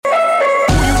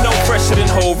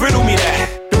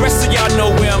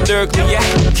lyrically,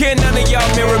 yeah. Can none of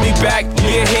y'all mirror me back?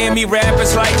 Yeah, hear me rap,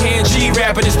 it's like hand G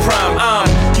rapping his prime.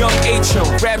 I'm young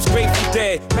H.O., raps Grateful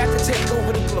Dead, back to take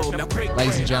over the globe. Now break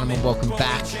Ladies and gentlemen, welcome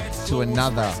back to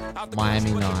another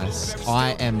Miami Nice.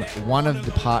 I am one of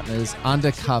the partners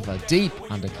undercover, deep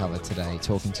undercover today,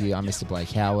 talking to you. I'm Mr.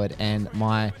 Blake Howard, and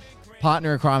my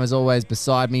partner in crime, as always,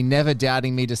 beside me, never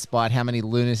doubting me despite how many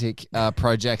lunatic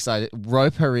projects I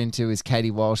rope her into, is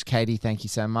Katie Walsh. Katie, thank you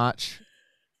so much.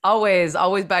 Always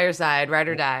by your side, ride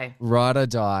or die. Ride or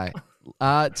die.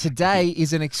 Today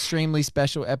is an extremely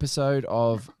special episode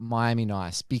of Miami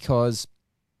Nice because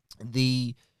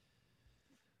I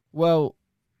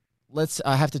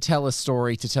have to tell a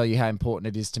story to tell you how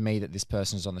important it is to me that this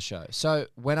person is on the show. So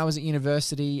when I was at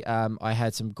university, I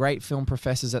had some great film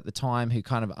professors at the time who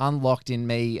kind of unlocked in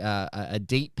me a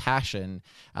deep passion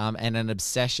and an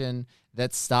obsession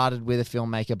that started with a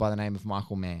filmmaker by the name of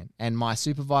Michael Mann. And my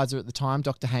supervisor at the time,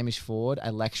 Dr. Hamish Ford,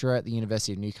 a lecturer at the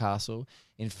University of Newcastle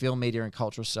in film, media and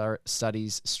cultural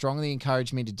studies, strongly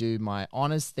encouraged me to do my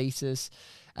honours thesis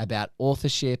about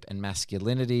authorship and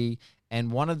masculinity.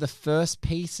 And one of the first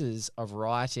pieces of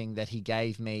writing that he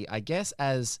gave me, I guess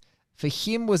as for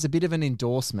him was a bit of an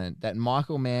endorsement that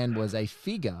Michael Mann was a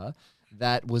figure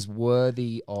that was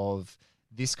worthy of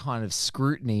this kind of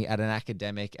scrutiny at an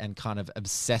academic and kind of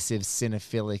obsessive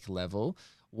cinephilic level,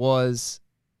 was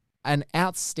an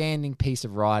outstanding piece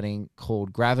of writing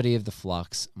called Gravity of the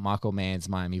Flux, Michael Mann's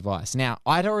Miami Vice. Now,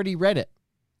 I'd already read it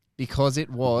because it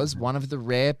was one of the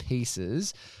rare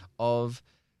pieces of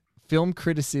film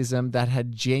criticism that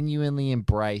had genuinely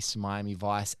embraced Miami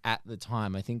Vice at the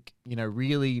time. I think,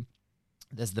 really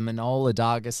there's the Manohla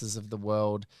Dargis's of the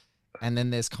world, and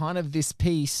then there's kind of this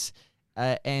piece,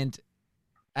 and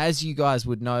as you guys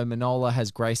would know, Manohla has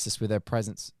graced us with her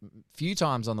presence a few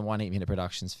times on the One Heat Minute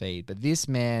Productions feed, but this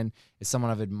man is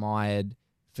someone I've admired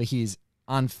for his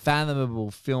unfathomable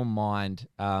film mind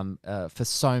for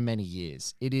so many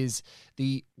years. It is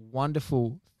the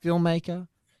wonderful filmmaker,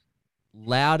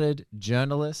 lauded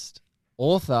journalist,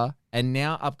 author, and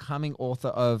now upcoming author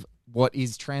of what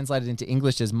is translated into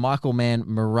English as Michael Mann,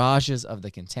 Mirages of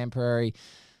the Contemporary,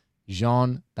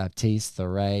 Jean-Baptiste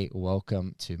Thoret.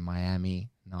 Welcome to Miami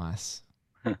Nice.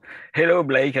 Hello,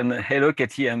 Blake, and hello,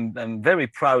 Katie. I'm very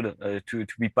proud to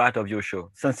be part of your show.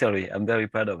 Sincerely, I'm very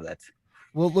proud of that.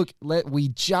 Well, look, we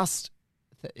just...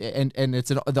 And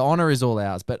the honor is all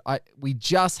ours, but we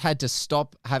just had to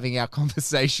stop having our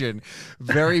conversation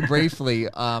very briefly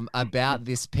about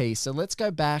this piece. So let's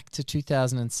go back to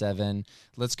 2007.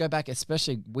 Let's go back,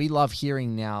 especially, we love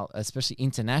hearing now, especially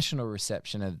international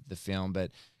reception of the film,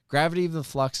 but Gravity of the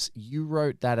Flux, you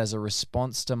wrote that as a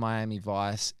response to Miami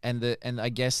Vice and I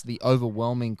guess the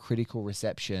overwhelming critical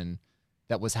reception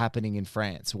that was happening in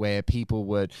France, where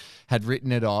people had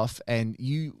written it off, and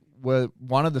you were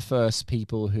one of the first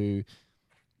people who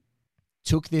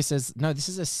took this as, no, this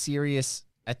is a serious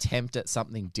attempt at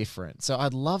something different. So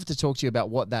I'd love to talk to you about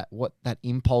what that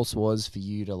impulse was for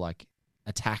you to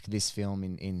attack this film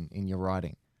in your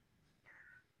writing.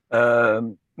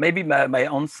 Maybe my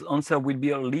answer will be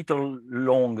a little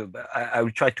long, but I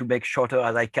will try to make shorter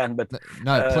as I can. But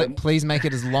please make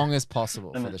it as long as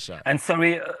possible for the show. And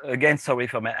sorry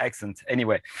for my accent.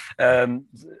 Anyway,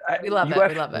 we love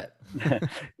it.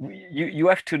 You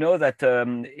have to know that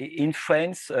in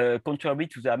France, contrary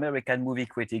to the American movie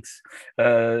critics,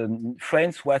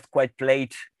 France was quite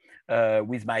late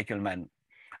with Michael Mann.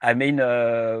 I mean,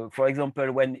 for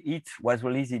example, when it was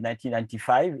released in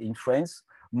 1995 in France,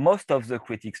 most of the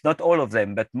critics, not all of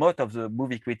them, but most of the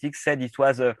movie critics said it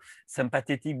was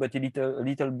sympathetic, but a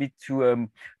little bit too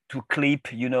clip,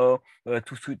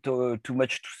 too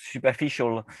much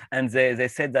superficial. And they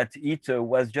said that it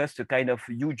was just a kind of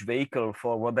huge vehicle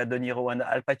for Robert De Niro and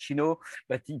Al Pacino,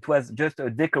 but it was just a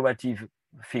decorative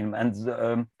film.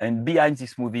 And behind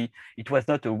this movie, it was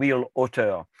not a real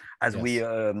author, as Yes. we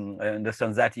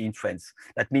understand that in France.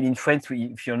 That means in France,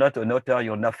 if you're not an author,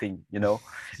 you're nothing. Yeah.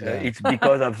 It's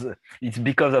because of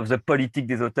the politique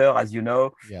des auteurs, as you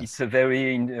know. Yes. It's a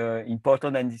very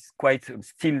important, and it's quite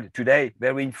still today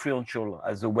very influential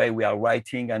as the way we are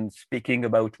writing and speaking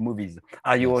about movies.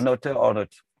 Are you an author or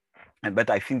not? But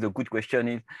I think the good question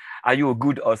is, are you a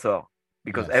good author?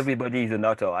 Because Yes. everybody is an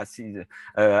author.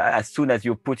 As soon as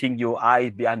you're putting your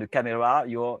eyes behind the camera,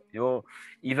 you're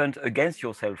even against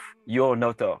yourself. You're an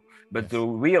author. But the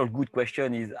real good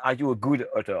question is, are you a good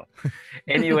author?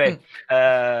 Anyway,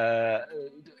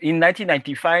 in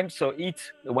 1995, so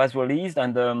it was released,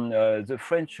 and the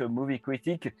French movie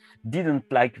critic didn't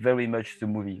like very much the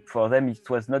movie. For them, it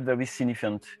was not very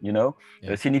significant,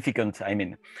 significant, I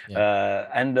mean.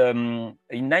 And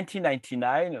in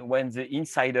 1999, when The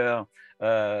Insider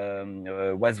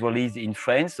was released in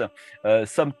France,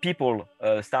 some people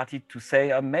started to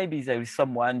say maybe there is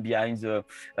someone behind the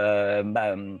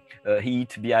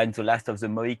Heat, behind The Last of the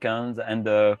Mohicans, and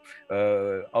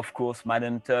of course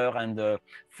Manhunter and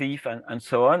Thief and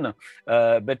so on.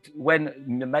 But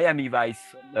when Miami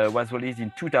Vice was released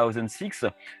in 2006,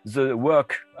 the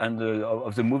work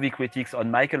of the movie critics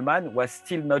on Michael Mann was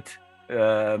still not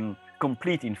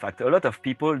complete. In fact, a lot of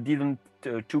people didn't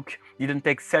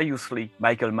take seriously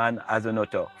Michael Mann as an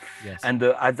author. And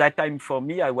at that time, for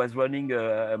me, I was running.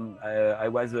 I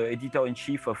was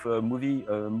editor-in-chief of a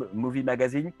movie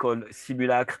magazine called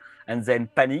Simulacre and then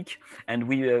Panic, and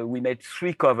we made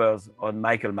 3 covers on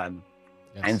Michael Mann.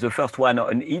 And the first one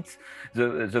on it,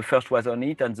 the first was on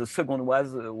it, and the second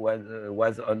was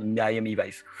on Miami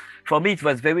Vice. For me, it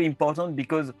was very important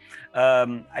because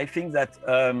I think that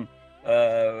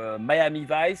Miami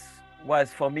Vice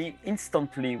was for me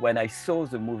instantly when I saw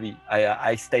the movie.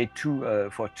 I stayed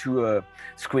for two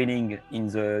screening in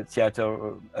the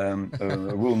theater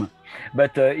room,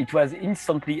 but it was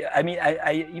instantly. I mean,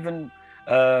 I even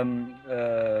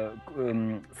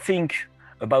think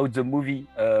about the movie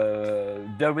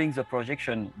during the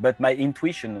projection, but my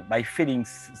intuition, my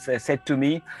feelings said to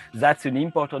me that's an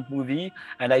important movie,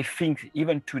 and I think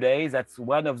even today that's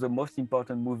one of the most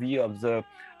important movie of the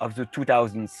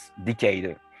 2000s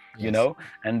decade. You know,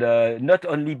 and not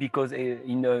only because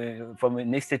from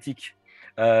an aesthetic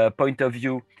point of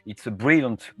view, it's a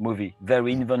brilliant movie,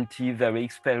 very inventive, very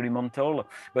experimental,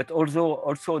 but also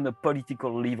on a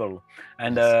political level.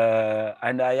 And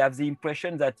I have the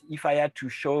impression that if I had to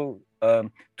show a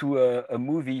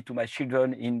movie to my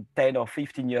children in 10 or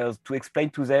 15 years to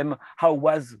explain to them how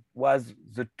was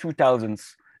the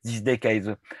 2000s, this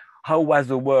decade, how was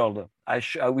the world, I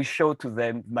will show to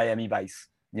them Miami Vice.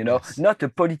 You know, not a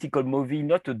political movie,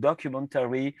 not a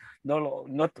documentary,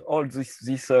 not all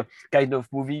this kind of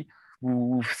movie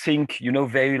who think, you know,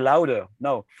 very louder.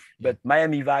 No, but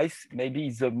Miami Vice maybe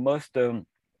is the most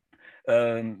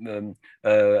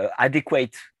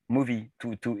adequate movie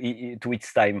to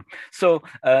its time. So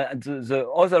the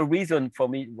other reason for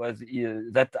me was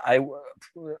that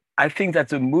I think that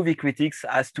the movie critics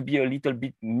has to be a little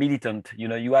bit militant. You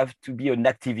know, you have to be an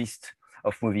activist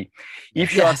of movie.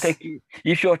 If you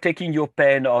are taking your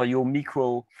pen or your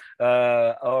micro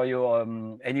or your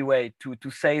anyway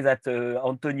to say that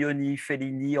Antonioni,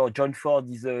 Fellini, or John Ford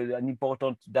is an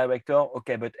important director,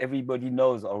 okay, but everybody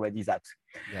knows already that.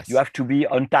 You have to be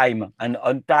on time, and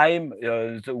on time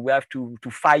so we have to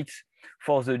fight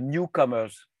for the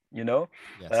newcomers. You know,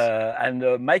 and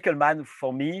Michael Mann,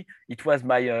 for me, it was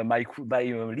my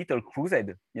little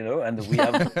crusade. You know, and we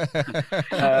have,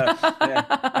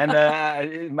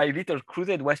 my little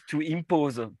crusade was to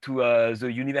impose to the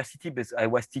university, because I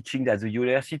was teaching at the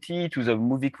university, to the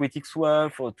movie critics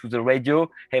world, to the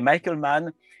radio. Hey, Michael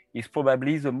Mann is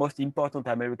probably the most important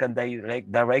American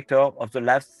director of the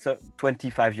last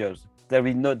 25 years. There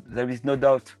is no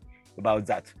doubt about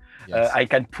that. I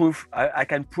can prove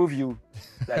you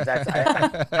that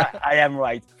I am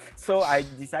right. So I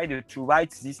decided to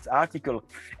write this article,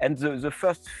 and the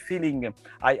first feeling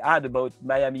I had about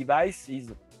Miami Vice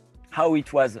is how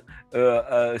it was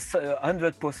a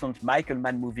 100% Michael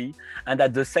Mann movie, and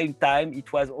at the same time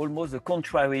it was almost the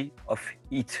contrary of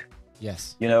it.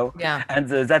 Yes. You know? Yeah. And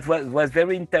that was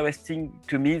very interesting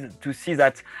to me to see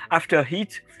that after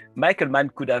Heat, Michael Mann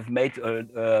could have made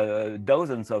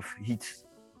dozens of hits.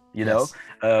 You know,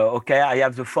 okay, I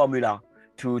have the formula: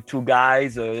 two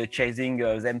guys chasing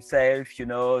themselves. You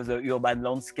know, the urban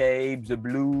landscape, the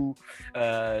blue.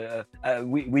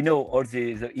 We know all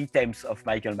the items of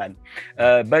Michael Mann.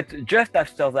 But just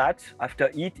after that, after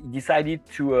it, he decided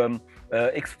to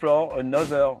explore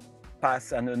another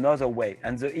path and another way.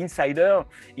 And The Insider,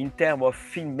 in terms of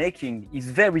filmmaking, is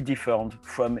very different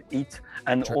from it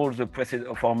and all the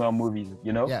former movies.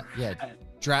 You know. Yeah.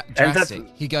 Drastic.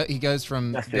 He goes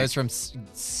from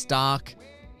stark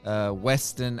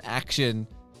Western action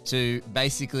to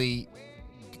basically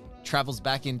travels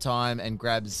back in time and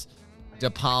grabs De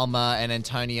Palma and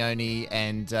Antonioni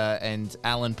and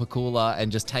Alan Pakula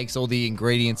and just takes all the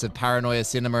ingredients of paranoia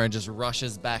cinema and just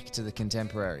rushes back to the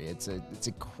contemporary. It's a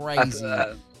crazy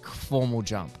formal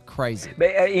jump. Crazy.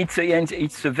 But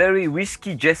it's a very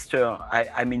risky gesture.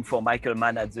 I mean, for Michael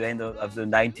Mann at the end of the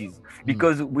 90s,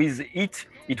 because with it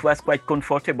was quite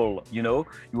comfortable. You know,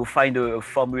 you will find a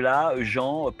formula, a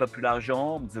genre, a popular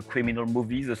genre, the criminal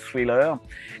movies, the thriller,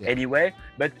 anyway.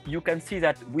 But you can see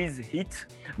that with it,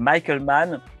 Michael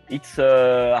Mann, it's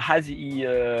as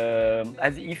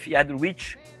if he had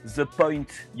reached the point.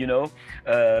 You know,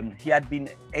 he had been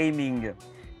aiming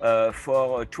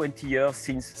for 20 years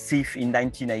since Thief in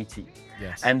 1980,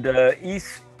 and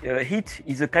his hit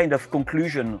is a kind of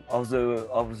conclusion of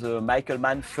the Michael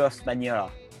Mann first mania,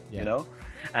 you know.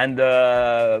 And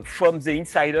from the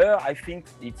insider, I think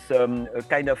it's a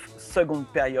kind of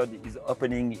second period is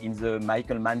opening in the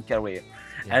Michael Mann career.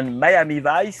 And Miami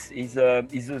Vice is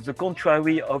the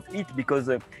contrary of it, because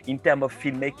in terms of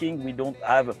filmmaking, we don't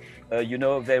have, you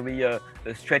know, very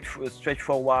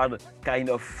straightforward kind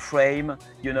of frame.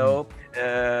 You know,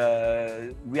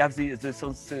 we have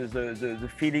the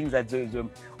feeling that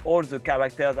all the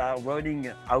characters are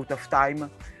running out of time.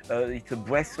 It's a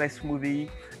breathless movie,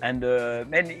 and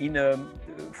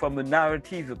from a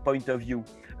narrative point of view,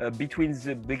 between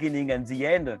the beginning and the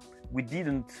end, we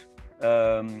didn't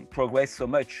progress so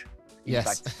much. In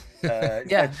fact.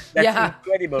 That's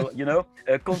incredible, you know.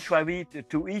 Contrary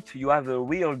to it, you have a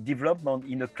real development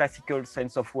in a classical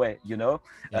sense of way, you know.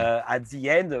 At the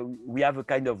end, we have a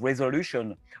kind of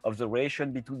resolution of the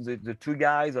relation between the two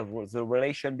guys, of the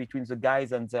relation between the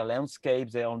guys and their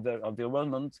landscapes, their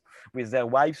environment with their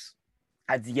wives.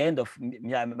 At the end of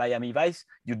Miami Vice,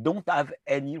 you don't have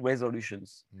any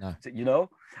resolutions, you know,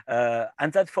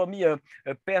 and that's for me a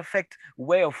perfect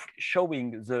way of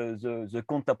showing the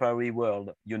contemporary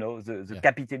world, you know, the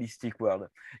capitalistic world.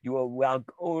 We are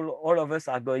all of us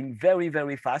are going very,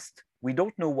 very fast. We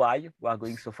don't know why we are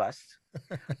going so fast.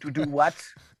 To do what?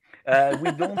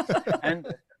 We don't,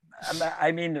 and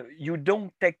I mean, you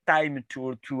don't take time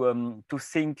to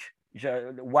think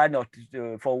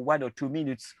for 1 or 2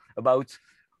 minutes about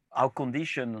our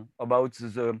condition, about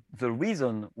the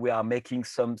reason we are making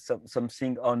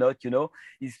something or not, you know.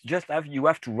 It's just you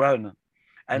have to run,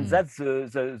 and that's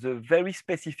the very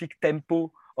specific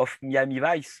tempo of Miami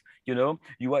Vice. You know,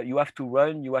 you have to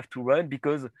run,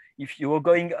 because if you're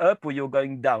going up or you're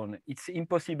going down, it's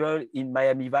impossible in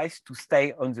Miami Vice to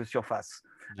stay on the surface.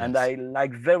 And I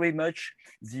like very much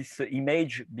this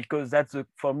image, because that's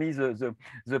for me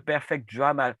the perfect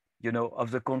drama, you know,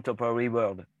 of the contemporary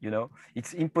world. You know,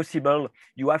 it's impossible.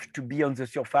 You have to be on the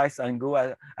surface and go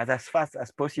as fast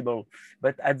as possible.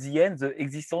 But at the end, the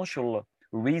existential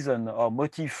reason or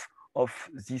motive of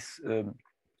this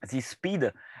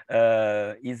speed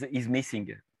is missing.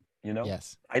 You know.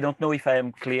 Yes. I don't know if I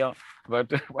am clear,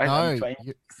 but what I'm trying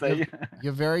to say.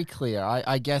 You're very clear.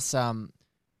 I guess.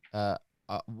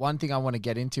 One thing I want to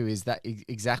get into is that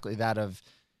exactly that of,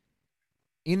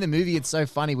 in the movie, it's so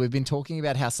funny. We've been talking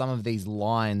about how some of these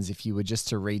lines, if you were just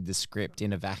to read the script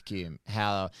in a vacuum,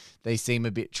 how they seem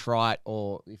a bit trite,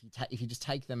 or if you just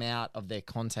take them out of their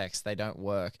context, they don't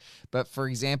work. But for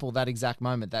example, that exact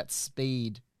moment, that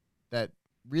speed, that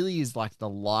really is like the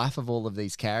life of all of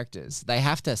these characters. They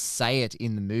have to say it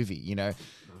in the movie, you know.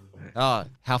 Oh,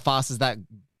 how fast does that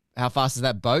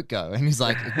boat go? And he's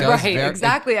like, it goes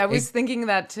exactly. I was thinking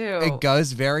that too. It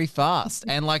goes very fast.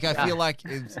 And like, I feel like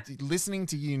listening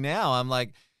to you now, I'm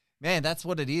like, man, that's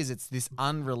what it is. It's this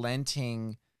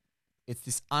unrelenting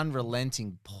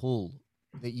pull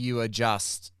that you are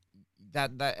just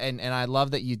and I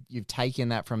love that you've taken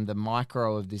that from the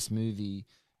micro of this movie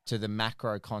to the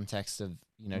macro context of,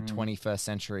 you know, 21st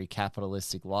century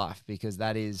capitalistic life, because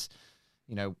that is,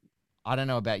 you know, I don't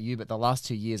know about you, but the last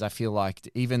 2 years, I feel like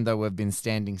even though we've been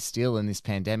standing still in this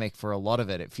pandemic for a lot of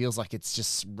it, it feels like it's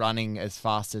just running as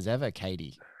fast as ever,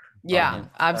 Katie. Yeah,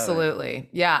 absolutely.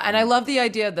 Yeah. And I love the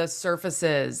idea of the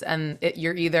surfaces, and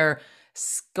you're either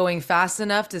going fast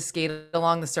enough to skate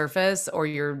along the surface, or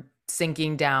you're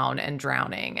sinking down and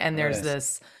drowning. And there's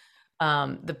this,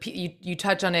 you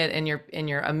touch on it in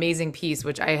your amazing piece,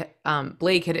 which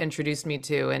Blake had introduced me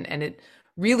to, and it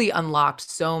really unlocked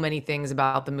so many things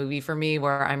about the movie for me,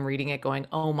 where I'm reading it going,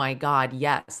 oh my God,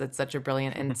 yes, that's such a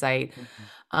brilliant insight.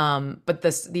 But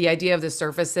the idea of the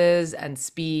surfaces and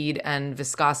speed and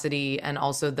viscosity, and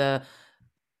also the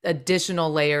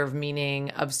additional layer of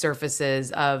meaning of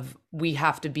surfaces of, we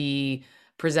have to be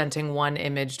presenting one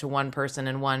image to one person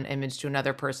and one image to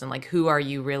another person. Like, who are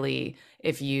you really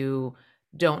if you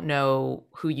don't know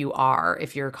who you are,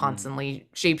 if you're constantly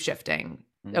shape-shifting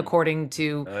according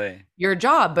to your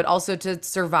job, but also to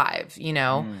survive, you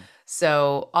know?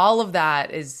 So all of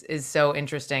that is so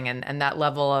interesting. And that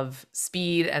level of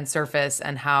speed and surface,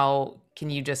 and how can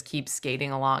you just keep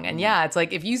skating along? And yeah, it's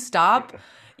like if you stop,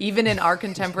 even in our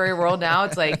contemporary world now,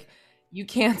 it's like you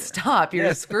can't stop.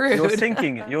 You're screwed. You're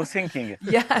thinking.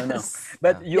 Yes.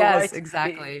 But you're yes, right.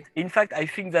 exactly. In fact, I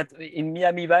think that in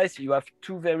Miami Vice you have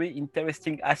two very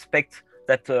interesting aspects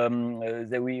that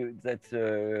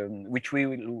which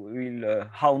will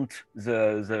haunt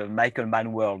the Michael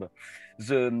Mann world.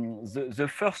 The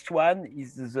first one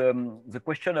is the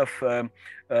question of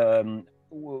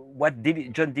what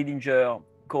John Dillinger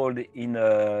called in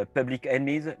Public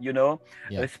Enemies,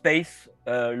 a space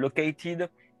located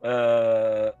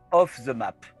off the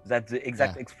map. That's the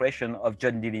exact expression of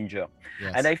John Dillinger.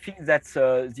 Yes. And I think that's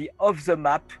the off the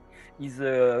map is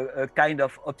a kind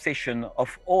of obsession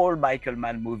of all Michael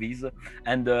Mann movies,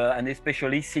 and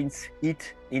especially since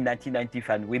It in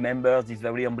 1995. Remember this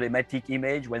very emblematic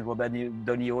image when Robert De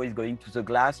Niro is going to the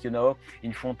glass,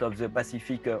 in front of the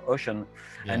Pacific Ocean.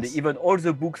 Yes. And even all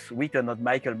the books written on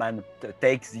Michael Mann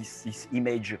takes this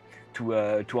image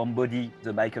to embody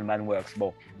the Michael Mann works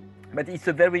more. But it's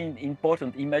a very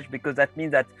important image because that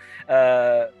means that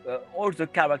all the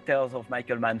characters of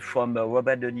Michael Mann, from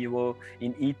Robert De Niro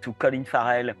in It to Colin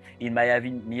Farrell in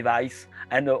Miami Vice,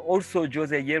 and also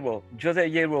Jose Hierro,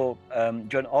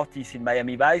 John Ortiz in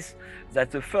Miami Vice,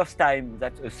 that's the first time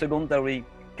that a secondary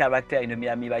character in a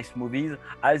Miami Vice movies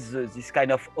has this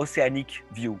kind of oceanic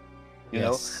view, you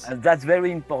know, and that's very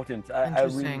important.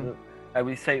 Interesting. I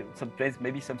will say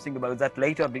maybe something about that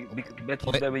later, but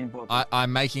it's very important.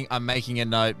 I'm making a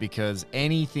note because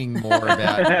anything more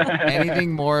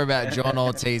about John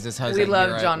Ortiz as Jose We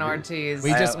love Hierro, John Ortiz.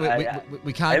 We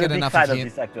can't get enough of him.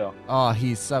 This actor. Oh,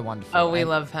 he's so wonderful. Oh, we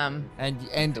love him. And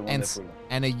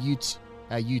a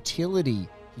utility.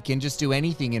 He can just do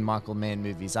anything in Michael Mann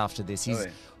movies after this.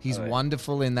 He's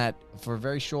wonderful in that for a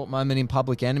very short moment in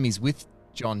Public Enemies with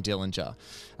John Dillinger,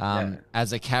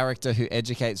 as a character who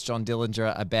educates John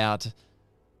Dillinger about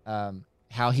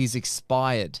how he's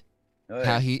expired,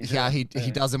 how he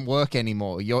doesn't work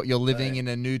anymore. You're living in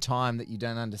a new time that you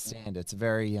don't understand. It's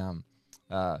very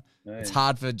it's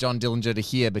hard for John Dillinger to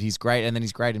hear, but he's great, and then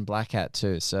he's great in Black Hat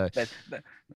too. So.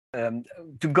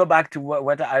 To go back to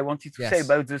what I wanted to say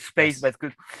about the space,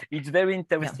 because it's very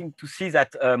interesting to see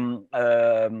that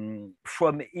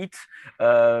from it,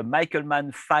 Michael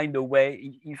Mann find a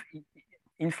way.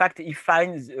 In fact, he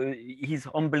finds his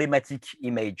emblematic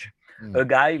image. A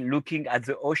guy looking at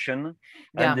the ocean,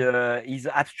 and he's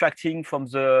abstracting from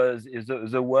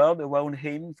the world around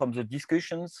him, from the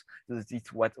discussions.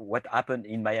 It's what happened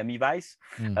in Miami Vice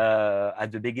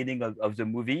at the beginning of the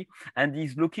movie, and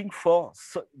he's looking for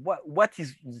what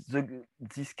is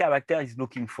this character is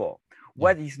looking for.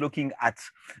 What he's looking at.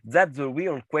 That's the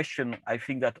real question. I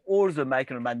think that all the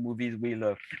Michael Mann movies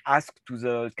will ask to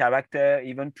the character,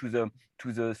 even to the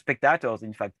spectators,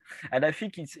 in fact. And I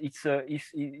think he's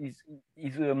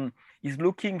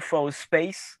looking for a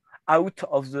space out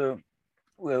of the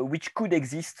which could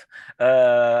exist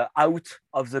out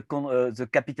of the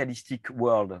capitalistic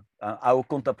world, our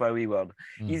contemporary world.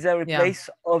 Is there a place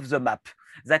off the map?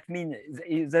 That means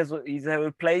is there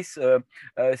a place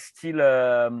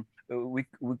still? We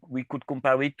could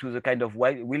compare it to the kind of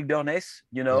wilderness,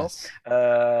 a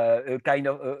kind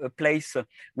of a place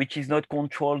which is not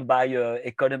controlled by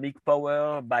economic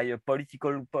power, by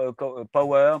political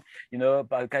power,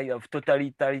 by kind of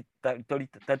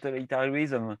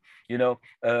totalitarianism,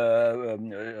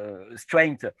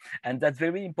 strength. And that's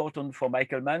very important for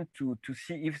Michael Mann to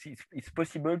see if it's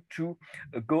possible to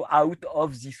go out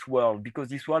of this world, because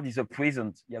this world is a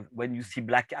prison. When you see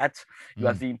Black Hat, you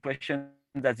have the impression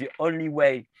that the only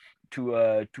way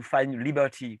to find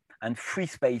liberty and free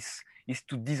space is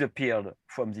to disappear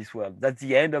from this world. That's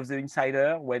the end of The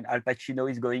Insider, when Al Pacino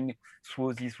is going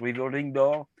through this revolving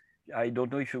door. I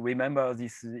don't know if you remember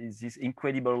this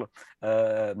incredible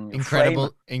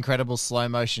slow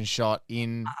motion shot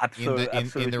in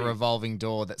the revolving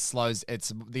door that slows.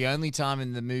 It's the only time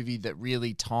in the movie that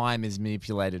really time is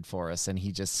manipulated for us, and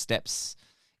he just steps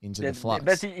into the flux.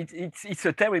 But it's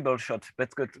a terrible shot,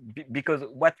 because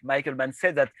what Michael Mann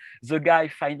said, that the guy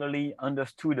finally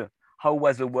understood how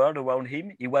was the world around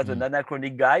him. He was an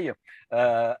anachronistic guy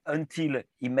until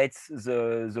he met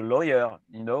the lawyer,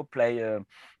 played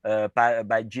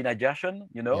by Gina Gershon,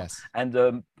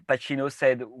 and Pacino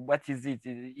said, "What is it?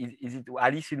 Is it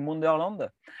Alice in Wonderland?"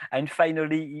 And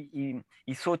finally,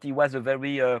 he thought he was a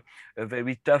very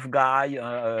tough guy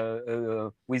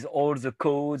with all the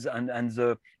codes and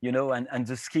the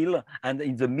skill. And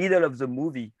in the middle of the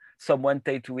movie, someone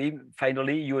said to him,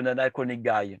 "Finally, you're an anachronistic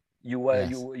guy. You were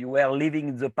Yes. you were living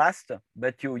in the past,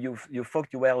 but you thought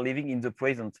you were living in the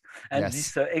present. And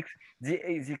Yes.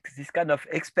 this kind of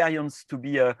experience to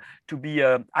be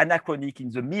anachronic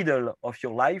in the middle of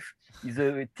your life is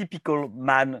a typical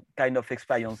man kind of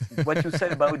experience. It's what you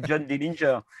said about John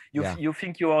Dillinger. Yeah. You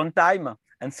think you're on time,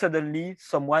 and suddenly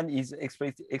someone is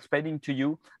explaining to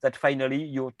you that finally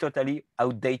you're totally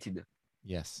outdated.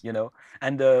 Yes. You know,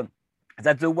 and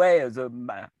that's the way.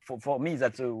 For me,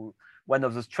 that's one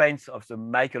of the strengths of the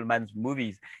Michael Mann's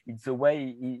movies. It's the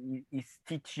way he's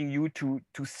teaching you to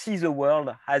see the world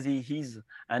as he is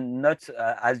and not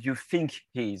as you think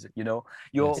he is. You know,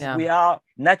 Yes. Yeah. we are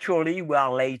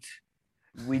late.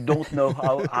 We don't know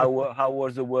how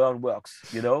the world works.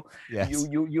 You know, Yes.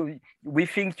 we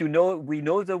think we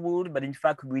know the rules, but in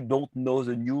fact we don't know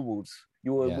the new rules.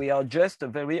 Yeah. We are just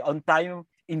very on time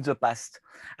in the past.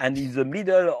 And in the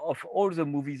middle of all the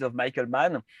movies of Michael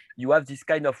Mann, you have this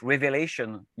kind of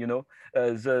revelation. You know,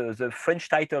 the French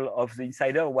title of The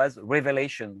Insider was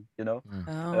Revelation. You know,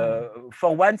 Oh.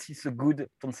 for once it's a good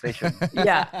translation.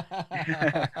 Yeah.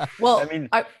 Well, I mean,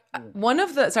 one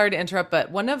of the, sorry to interrupt, but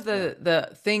one of the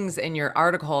things in your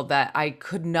article that I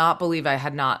could not believe I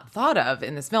had not thought of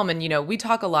in this film, and we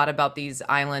talk a lot about these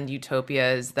island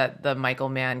utopias that the Michael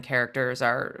Mann characters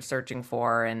are searching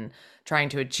for and trying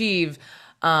to achieve.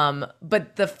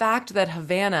 But the fact that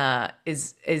Havana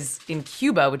is in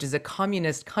Cuba, which is a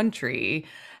communist country,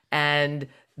 and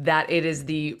that it is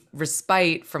the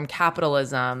respite from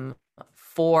capitalism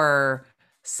for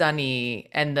Sonny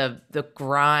and the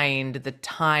grind, the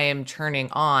time churning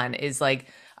on is like,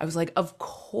 I was like, of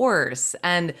course.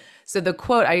 And so the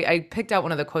quote, I picked out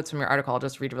one of the quotes from your article. I'll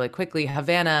just read really quickly.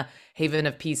 Havana, haven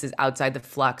of peace, is outside the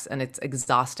flux and its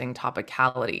exhausting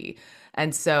topicality.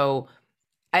 And so,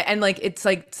 it's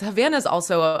like Havana's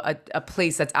also a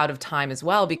place that's out of time as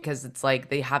well, because it's like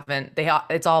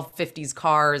it's all 50s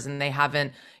cars and they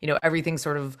haven't, everything's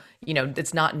sort of,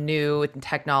 it's not new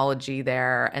technology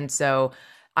there. And so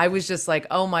I was just like,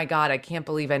 oh my God, I can't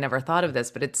believe I never thought of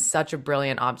this, but it's such a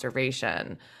brilliant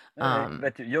observation.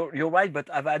 But you're right. But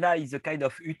Havana is a kind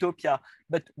of utopia.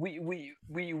 But we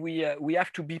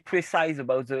have to be precise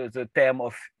about the term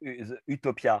of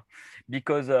utopia,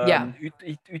 because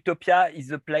utopia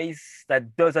is a place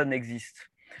that doesn't exist.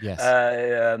 Yes.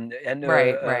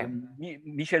 Right.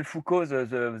 Michel Foucault,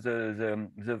 the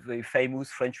very famous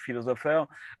French philosopher,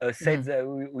 said that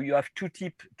you have two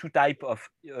type of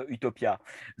utopia: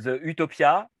 the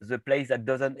utopia, the place that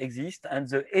doesn't exist, and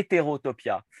the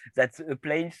heterotopia, that's a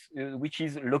place which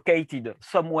is located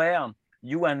somewhere.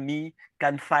 You and me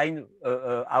can find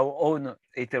our own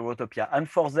heterotopia. And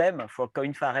for them, for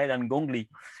Colin Farrell and Gong Li,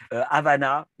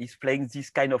 Havana is playing this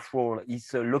kind of role.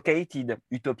 It's a located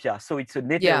utopia. So it's an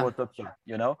heterotopia,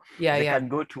 They can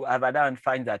go to Havana and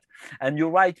find that. And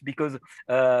you're right, because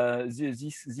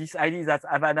this idea that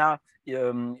Havana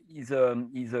is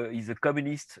a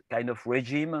communist kind of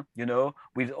regime,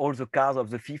 with all the cars of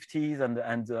the 50s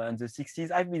and the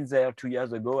 60s. I've been there 2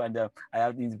 years ago, and I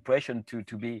have the impression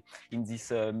to be in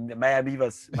this Miami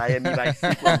Vice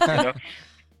sequence,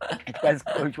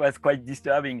 It was quite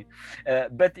disturbing,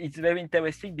 but it's very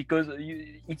interesting because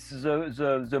it's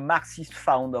the Marxist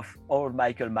found of all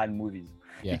Michael Mann movies.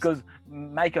 Yes. Because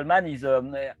Michael Mann is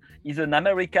an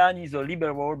American, he's a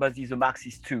liberal, but he's a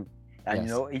Marxist too. And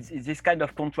it's this kind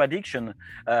of contradiction.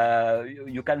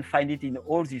 You can find it in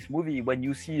all this movie. When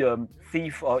you see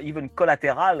Thief or even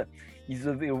Collateral, is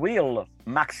a real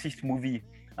Marxist movie.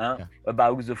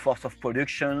 About the force of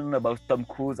production, about Tom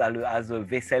Cruise as a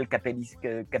vessel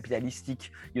capitalistic,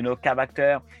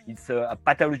 character. It's a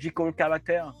pathological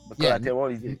character. Collateral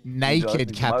is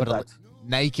naked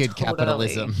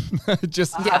capitalism.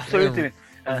 Just absolutely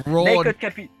raw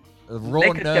naked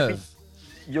nerve.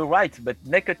 You're right, but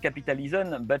naked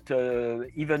capitalism, but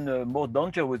even more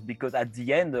dangerous, because at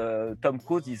the end, Tom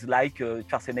Cruise is like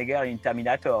Schwarzenegger in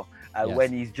Terminator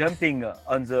when he's jumping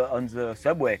on the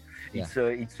subway. Yeah.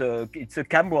 It's a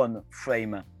Cameron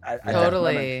frame.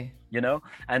 Totally.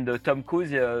 And Tom Cruise,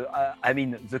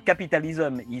 the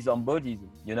capitalism is embodied,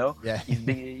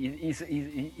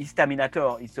 is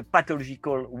Terminator. It's a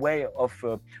pathological way of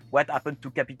what happened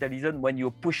to capitalism when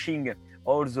you're pushing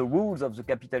all the rules of the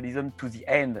capitalism to the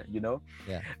end,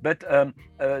 Yeah. But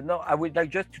no, I would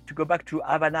like just to go back to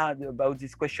Havana about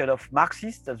this question of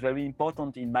Marxist. That's very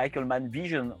important in Michael Mann's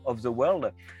vision of the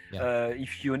world. Yeah.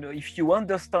 If you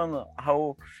understand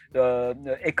how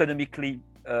economically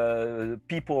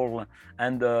people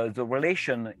and the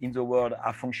relation in the world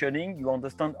are functioning, you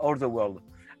understand all the world.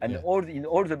 And in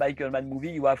all the Michael Mann movie,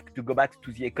 you have to go back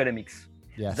to the economics.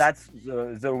 Yes. That's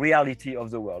the reality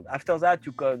of the world. After that,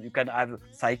 you can have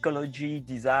psychology,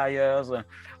 desires,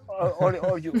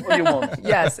 all you want.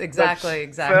 Yes, exactly, But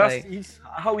exactly. first is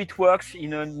how it works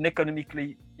in an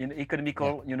economical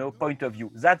point of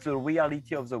view. That's the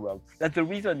reality of the world. That's the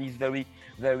reason he's very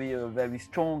very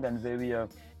strong and very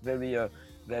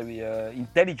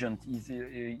intelligent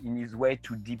in his way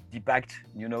to depict,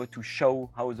 to show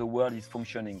how the world is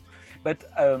functioning. But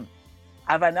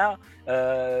Havana,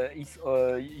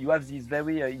 you have this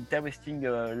very interesting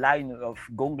line of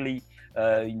Gong Li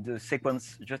in the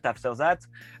sequence just after that,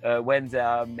 when they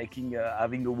are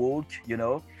having a walk,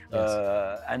 and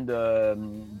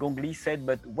Gong Li said,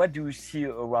 "But what do you see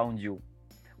around you?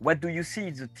 What do you see?"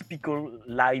 Is a typical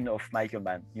line of Michael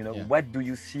Mann. What do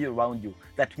you see around you?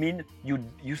 That means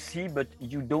you see, but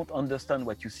you don't understand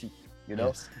what you see.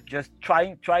 Yes. Just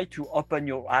try to open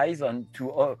your eyes and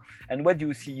what do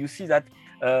you see? You see that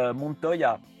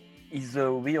Montoya is the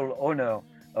real owner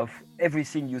of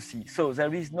everything you see. So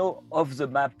there is no off the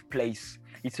map place.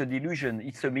 It's an illusion.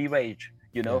 It's a mirage.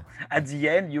 At the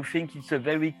end, you think it's a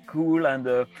very cool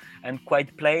and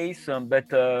quiet place,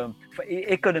 but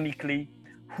economically,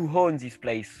 who owns this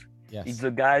place? Yes. It's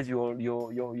the guys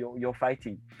you're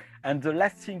fighting. And the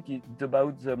last thing is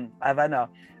about Havana.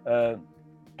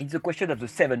 It's a question of the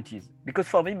 70s, because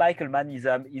for me, Michael Mann is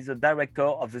a director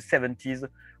of the 70s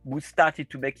who started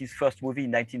to make his first movie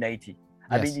in 1980. Yes.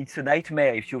 I mean, it's a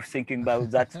nightmare if you're thinking about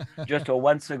that just for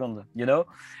 1 second,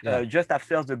 just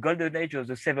after the golden age of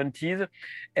the 70s,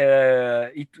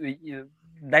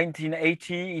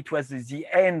 1980, it was the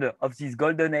end of this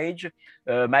golden age.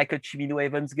 Michael Cimino,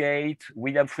 Heaven's Gate,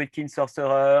 William Friedkin,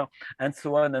 Sorcerer, and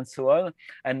so on and so on.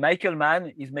 And Michael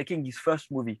Mann is making his first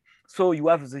movie. So you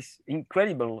have this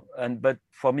incredible but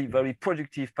for me very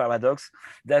productive paradox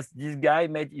that this guy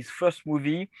made his first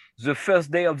movie the first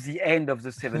day of the end of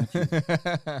the 70s.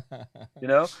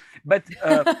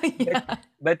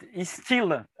 But he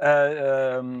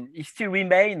still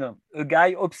remain a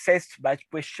guy obsessed by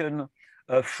question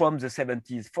from the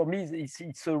 70s. For me,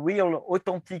 it's a real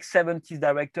authentic 70s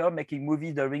director making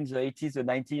movies during the 80s, the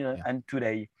 90s, and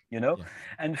today.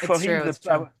 And for him,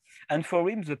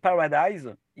 the paradise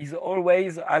has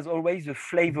always the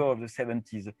flavor of the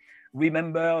 70s.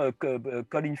 Remember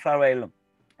Colin Farrell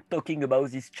talking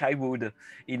about his childhood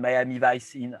in Miami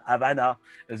Vice in Havana.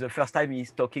 The first time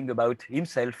he's talking about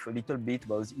himself a little bit,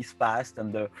 about his past,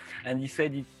 and he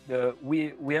said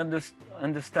we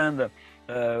understand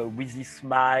with his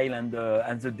smile and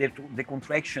the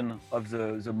decontraction of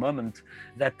the moment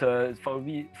that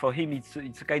for him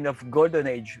it's a kind of golden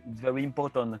age. It's very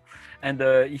important, and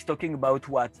he's talking about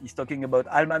what? He's talking about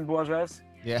Allman Brothers.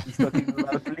 Yeah. He's talking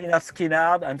about Lynyrd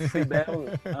Skynyrd and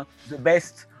Freebell, the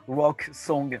best rock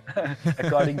song,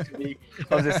 according to me,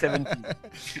 of the 70s.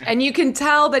 And you can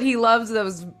tell that he loves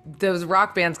those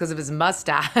rock bands because of his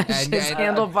mustache, his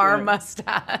handlebar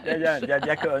mustache. Yeah.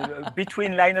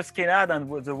 Between Lynyrd Skynyrd and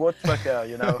the Road Trucker,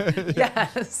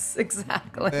 Yes,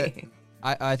 exactly.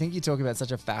 I think you talk about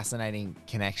such a fascinating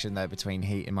connection, though, between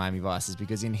Heat and Miami Vice, is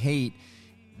because in Heat,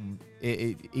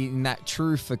 in that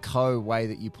true Foucault way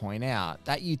that you point out,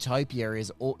 that utopia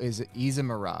is a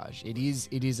mirage. It is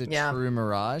a true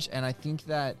mirage, and I think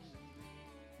that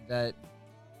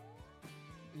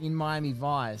in Miami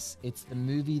Vice, it's the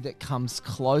movie that comes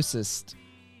closest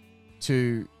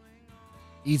to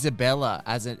Isabella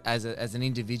as an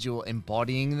individual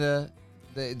embodying the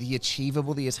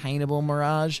achievable, the attainable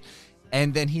mirage,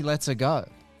 and then he lets her go.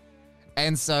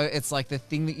 And so it's like the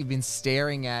thing that you've been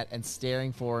staring at and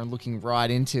staring for and looking right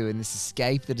into, and this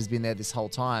escape that has been there this whole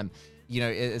time,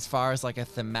 as far as like a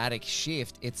thematic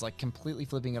shift, it's like completely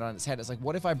flipping it on its head. It's like,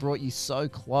 what if I brought you so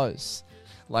close,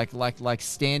 like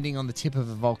standing on the tip of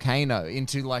a volcano,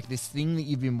 into like this thing that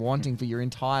you've been wanting for your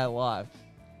entire life,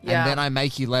 and then I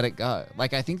make you let it go.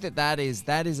 Like, I think that is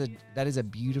a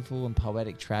beautiful and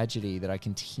poetic tragedy that I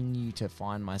continue to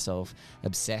find myself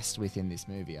obsessed with in this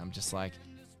movie. I'm just like,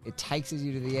 it takes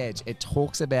you to the edge. It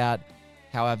talks about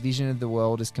how our vision of the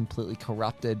world is completely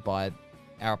corrupted by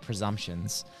our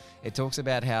presumptions. It talks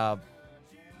about how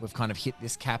we've kind of hit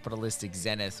this capitalistic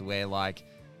zenith where like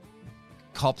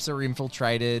cops are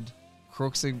infiltrated,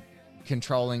 crooks are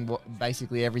controlling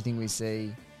basically everything we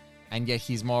see, and yet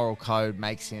his moral code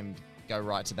makes him go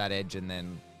right to that edge and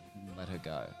then let her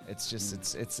go. It's just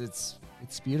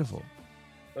it's beautiful.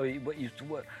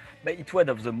 But it's one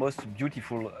of the most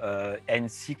beautiful end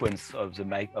sequence of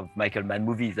Michael Mann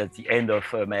movies at the end of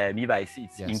Miami Vice.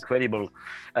 It's incredible.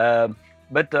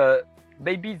 But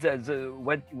maybe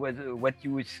what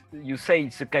you say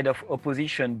is a kind of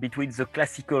opposition between the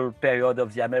classical period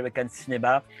of the American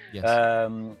cinema, Yes.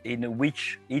 in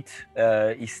which it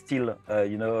is still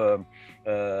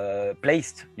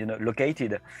placed,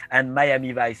 located, and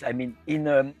Miami Vice. I mean, in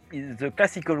the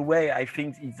classical way, I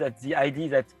think is that the idea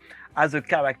that as a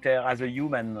character, as a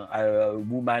human, a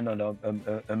woman or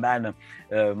a man,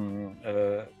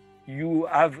 you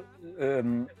have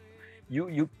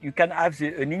you can have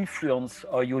an influence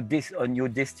on your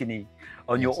destiny,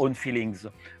 on Yes. your own feelings,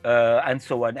 and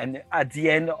so on. And at the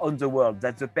end, on the world,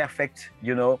 that's the perfect,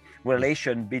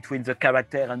 relation between the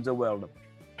character and the world.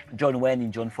 John Wayne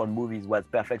in John Ford movies was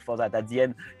perfect for that. At the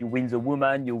end, you win the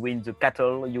woman, you win the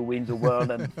cattle, you win the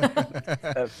world, and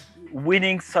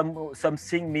winning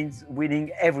something means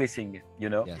winning everything.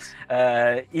 Yes.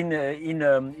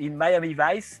 In Miami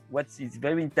Vice, what is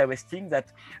very interesting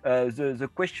that the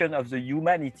question of the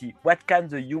humanity. What can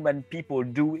the human people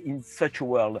do in such a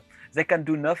world? They can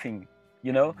do nothing.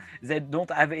 They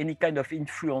don't have any kind of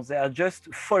influence. They are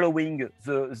just following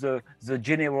the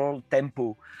general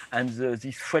tempo and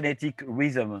this frenetic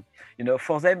rhythm.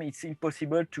 For them, it's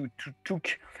impossible to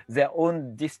take their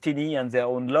own destiny and their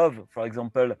own love, for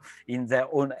example, in their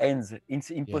own hands. It's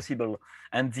impossible.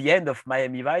 Yeah. And the end of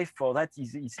Miami Vice for that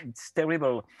it's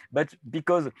terrible. But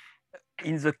because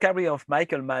in the career of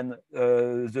Michael Mann,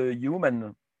 the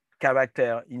human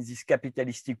character in this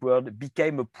capitalistic world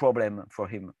became a problem for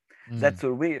him. That's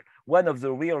one of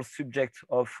the real subjects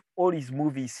of all his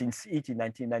movies since it in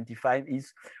 1995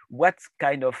 is what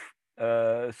kind of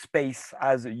space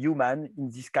as a human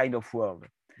in this kind of world.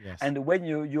 Yes. And when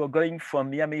you're going from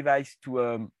Miami Vice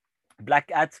to Black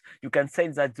Hat, you can say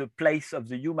that the place of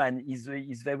the human is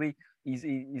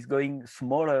going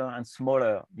smaller and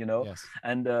smaller, Yes.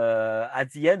 And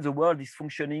at the end, the world is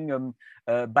functioning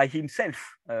by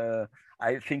himself.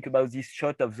 I think about this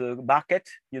shot of the market,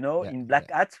 in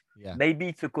Black Hat. Yeah. Maybe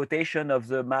it's a quotation of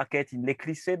the market in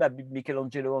L'Eclissé by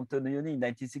Michelangelo Antonioni in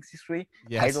 1963.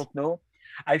 Yes. I don't know.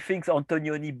 I think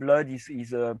Antonioni blood is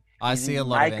I is see a in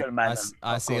lot Michael of Mann.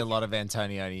 I see a course. lot of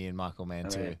Antonioni in Michael Mann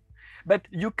too. But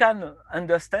you can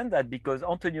understand that because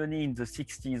Antonioni in the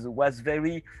 60s was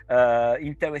very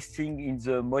interesting in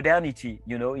the modernity,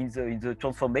 in the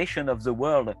transformation of the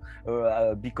world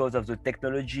because of the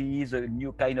technology, the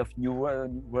new kind of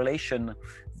relation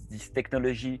this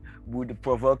technology would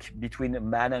provoke between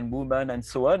man and woman and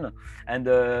so on. And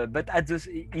but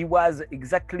he was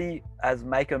exactly as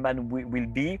Michael Mann will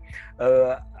be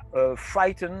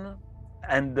frightened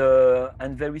and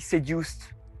very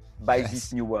seduced by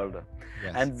this new world.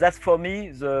 Yes. And that's for me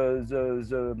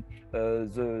the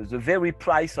very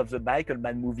price of the Michael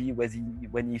Mann movie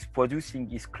when he's producing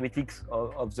his critics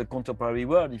of the contemporary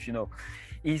world, if you know.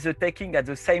 He's taking at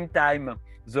the same time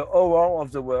the horror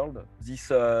of the world, this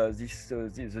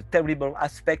terrible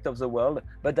aspect of the world,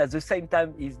 but at the same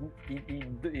time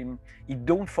he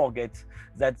don't forget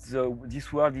that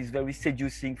this world is very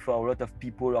seducing for a lot of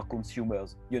people or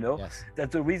consumers, Yes.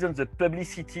 That's the reason the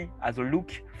publicity as a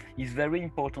look is very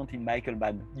important in Michael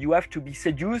Mann. You have to be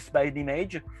seduced by an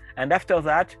image, and after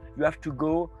that you have to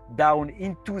go down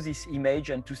into this image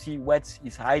and to see what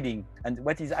is hiding, and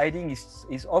what is hiding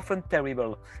is often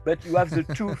terrible, but you have the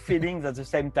two feelings at the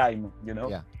same time,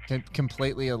 Yeah,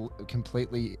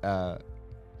 completely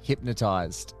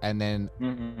hypnotized, and then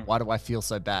why do I feel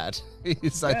so bad?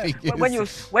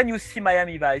 When you see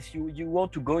Miami Vice, you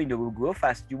want to go in the go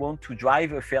fast. You want to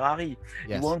drive a Ferrari.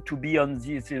 Yes. You want to be on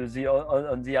this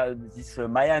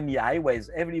Miami highways.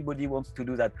 Everybody wants to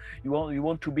do that. You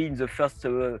want to be in the first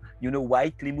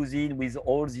white limousine with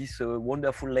all these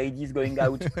wonderful ladies going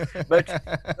out. But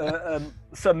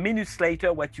some minutes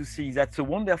later, what you see is that the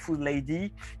wonderful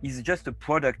lady is just a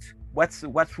product. What's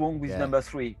wrong with number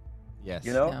 3? Yes.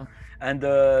 And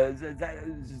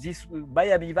this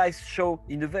Miami Vice show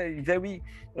in a very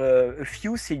a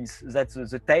few scenes that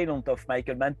the talent of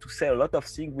Michael Mann to say a lot of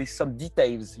things with some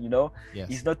details. Yes.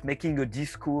 He's not making a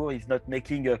discourse. He's not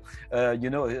making a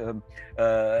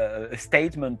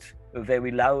statement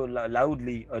very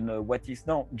loudly on what is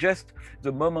just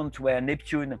the moment where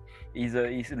Neptune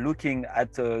is looking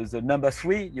at the number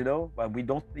 3. But we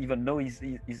don't even know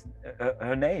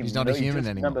her name. He's not a human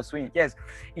anymore. Number 3. Yes,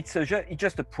 it's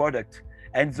just a product.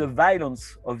 And the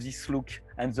violence of this look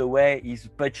and the way he's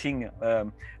punching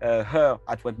her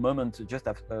at one moment just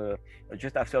after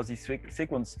this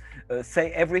sequence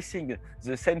say everything.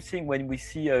 The same thing when we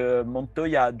see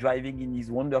Montoya driving in his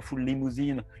wonderful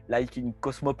limousine, like in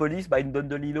Cosmopolis by Don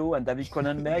DeLillo and David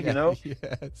Cronenberg,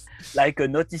 Yes. like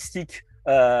an autistic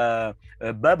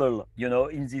bubble,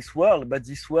 in this world. But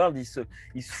this world is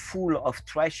full of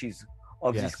trashes,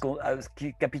 of Yes.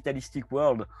 this capitalistic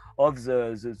world, of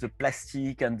the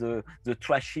plastic and the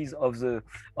trashes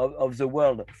of the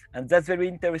world. And that's very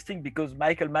interesting because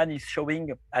Michael Mann is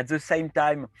showing at the same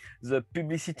time the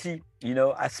publicity,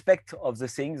 aspect of the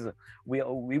things.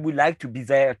 We would like to be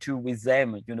there too with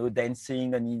them,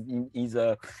 dancing and in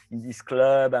this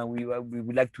club, and we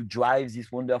would like to drive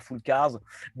these wonderful cars.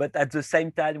 But at the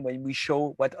same time, when we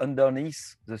show what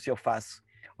underneath the surface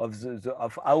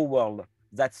of our world,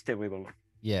 that's terrible.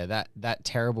 Yeah, that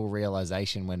terrible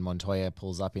realization when Montoya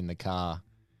pulls up in the car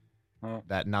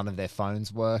that none of their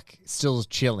phones work. Still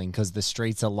chilling because the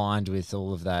streets are lined with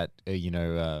all of that,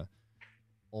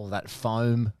 all that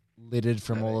foam littered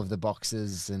from all of the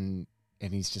boxes, and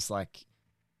he's just like,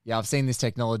 yeah, I've seen this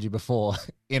technology before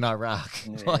in Iraq.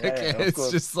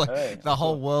 It's just like the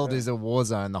whole world is a war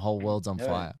zone. The whole world's on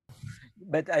fire.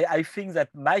 But I think that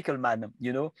Michael Mann,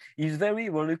 is very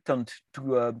reluctant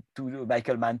to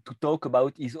Michael Mann to talk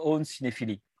about his own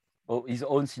cinephilia or his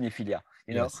own cinephilia.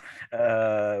 Yes.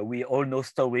 We all know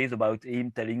stories about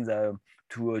him telling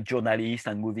to a journalist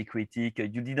and movie critic,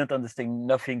 you didn't understand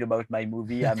nothing about my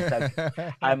movie.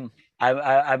 I'm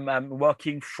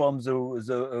working from the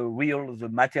real, the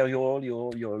material,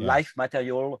 your life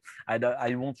material. I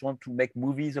don't want to make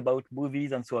movies about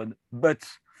movies and so on. But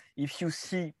if you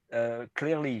see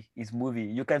clearly his movie,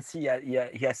 you can see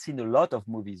he has seen a lot of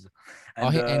movies.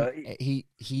 And,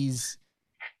 he's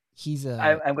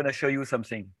I'm going to show you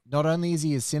something. Not only is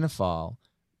he a cinephile,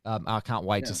 I can't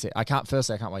wait to see. I can't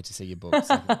wait to see your book.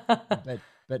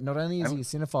 But not only is he a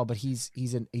cinephile, but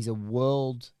he's a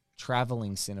world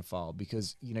traveling cinephile,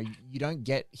 because you don't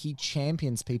get, he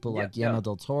champions people like Guillermo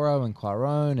del Toro and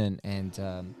Cuarón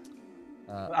and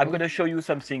I'm going to show you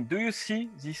something. Do you see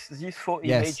these four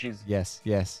images? Yes.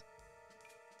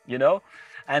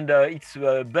 And it's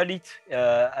bullet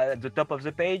at the top of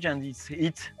the page, and it's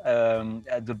hit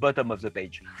at the bottom of the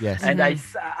page. Yes. And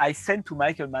I sent to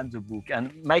Michael Mann the book,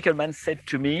 and Michael Mann said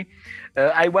to me,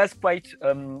 I was quite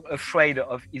afraid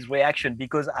of his reaction,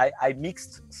 because I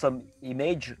mixed some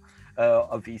image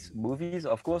of his movies,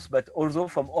 of course, but also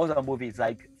from other movies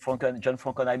like John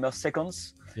Frankenheimer's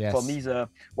Seconds. Yes. For me,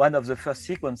 one of the first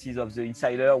sequences of The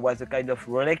Insider was a kind of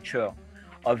relecture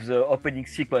of the opening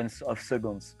sequence of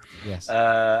Seconds. Yes.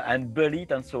 And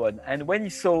Bullet and so on. And when he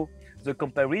saw the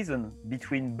comparison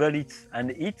between Bullet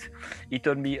and it, he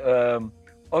told me,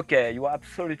 okay, you are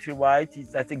absolutely right.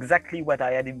 That's exactly what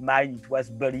I had in mind. It was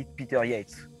Bullet, Peter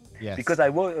Yates. Yes. Because I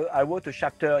wrote a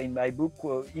chapter in my book,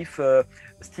 if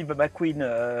Steve McQueen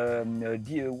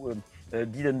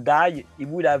didn't die, he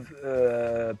would have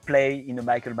played in a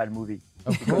Michael Mann movie.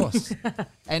 Of course.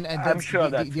 and I'm sure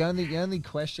that the only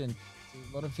question,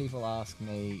 a lot of people ask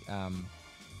me,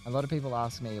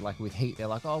 like with Heat, they're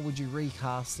like, oh, would you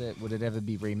recast it? Would it ever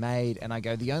be remade? And I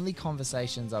go, the only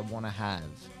conversations I want to have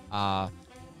are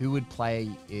who would play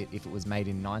it if it was made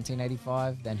in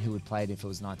 1985, then who would play it if it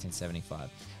was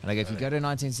 1975. And I go, if you go to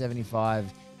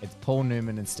 1975, it's Paul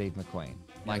Newman and Steve McQueen.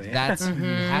 Like, that's who you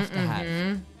have to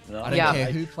have. I don't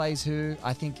care who plays who.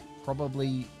 I think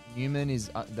probably Newman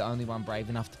is the only one brave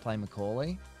enough to play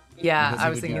Macaulay. Yeah, I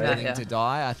was thinking that. To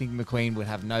die. I think McQueen would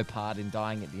have no part in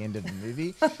dying at the end of the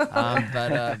movie.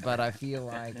 But I feel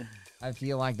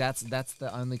like that's the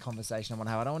only conversation I want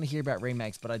to have. I don't want to hear about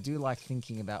remakes, but I do like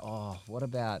thinking about,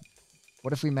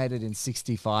 what if we made it in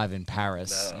 65 in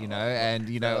Paris,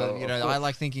 I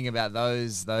like thinking about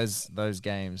those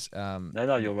games.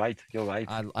 No, you're right.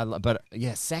 But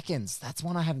yeah, Seconds, that's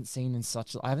one I haven't seen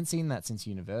I haven't seen that since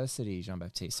university,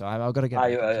 Jean-Baptiste. So I've got to get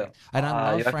and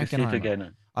I love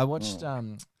Frankenheimer. I watched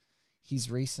his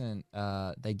recent,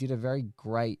 they did a very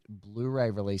great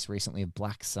Blu-ray release recently of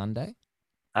Black Sunday.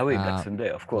 Black Sunday,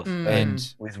 of course.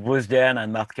 And with Bruce Dern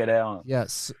and Mark Keller.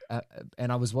 Yes.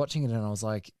 And I was watching it and I was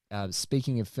like,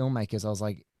 speaking of filmmakers, I was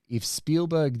like, if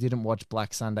Spielberg didn't watch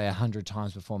Black Sunday 100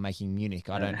 times before making Munich,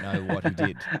 I don't know what he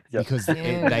did. Because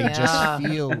they just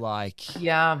feel like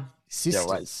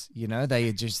sisters,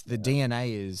 they just, the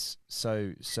DNA is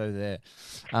so there.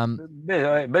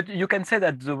 But you can say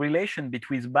that the relation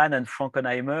between Mann and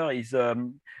Frankenheimer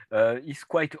is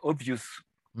quite obvious.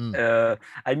 Because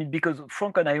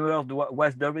Frankenheimer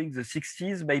was during the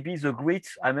 60s, maybe the great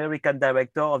American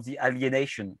director of the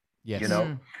alienation. Yes.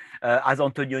 As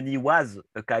Antonioni was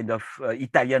a kind of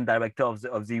Italian director of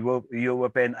the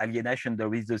European alienation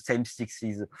during the same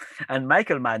 60s. And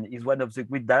Michael Mann is one of the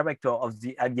great directors of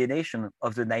the alienation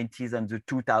of the 90s and the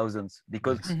 2000s,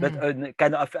 because but a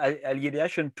kind of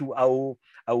alienation to our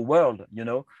world,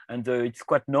 and it's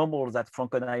quite normal that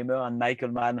Frankenheimer and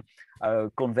Michael Mann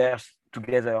converse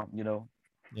together,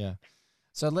 Yeah.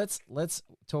 So let's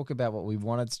talk about what we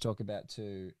wanted to talk about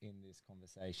too in this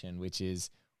conversation, which is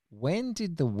when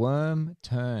did the worm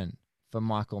turn for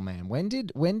Michael Mann? When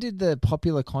did the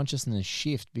popular consciousness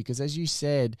shift? Because as you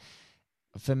said,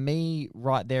 for me,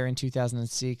 right there in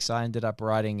 2006, I ended up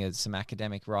writing some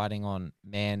academic writing on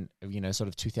Mann, sort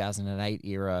of 2008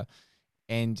 era,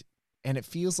 and it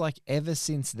feels like ever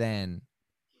since then,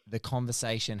 the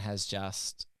conversation has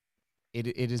just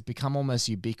it has become almost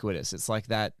ubiquitous. It's like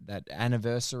that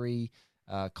anniversary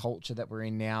culture that we're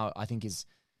in now. I think this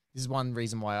is one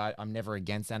reason why I'm never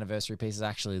against anniversary pieces. I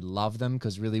actually love them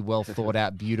because really well thought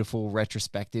out, beautiful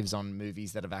retrospectives on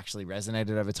movies that have actually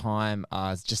resonated over time.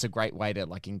 It's just a great way to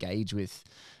like engage with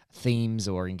themes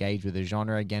or engage with a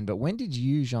genre again. But when did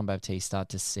you, Jean-Baptiste, start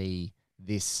to see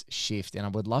this shift? And I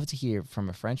would love to hear from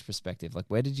a French perspective. Like,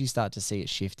 where did you start to see it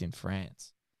shift in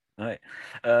France? Right.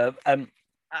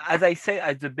 As I said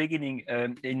at the beginning,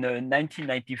 in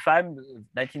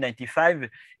 1995,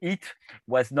 it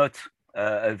was not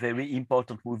a very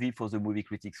important movie for the movie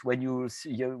critics. When you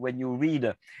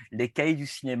read Les Cahiers du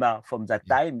Cinéma from that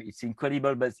time, it's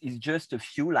incredible, but it's just a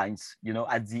few lines,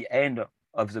 at the end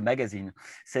of the magazine,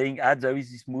 saying, there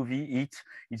is this movie,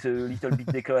 it's a little bit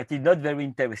decorative, not very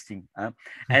interesting.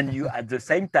 And you, at the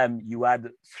same time, you had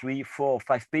 3, 4,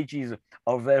 5 pages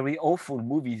of very awful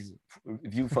movies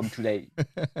viewed from today.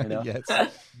 Yes.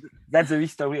 That's the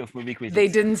history of movie critics. They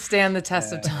didn't stand the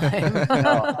test of time.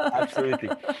 No,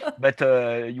 absolutely. But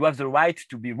you have the right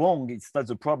to be wrong. It's not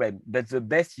the problem. But the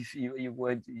best is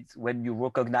when you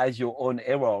recognize your own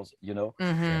errors,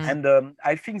 Mm-hmm. And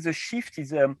I think the shift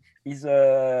is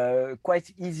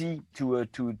quite easy to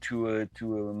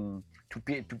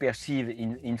perceive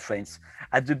in France.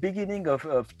 At the beginning of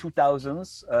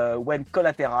 2000s, when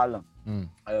Collateral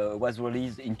was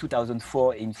released in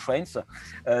 2004 in France,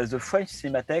 the French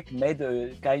Cinematheque made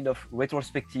a kind of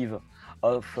retrospective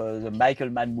of the Michael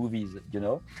Mann movies,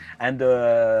 and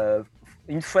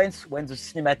in France, when the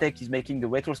Cinematheque is making the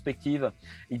retrospective,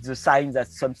 it's a sign that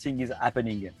something is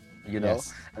happening,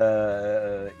 Yes.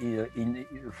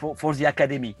 For the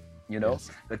Academy. Yes.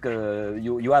 Like,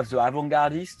 you have the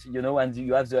avant-gardist, and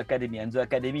you have the Academy, and the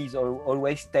Academy is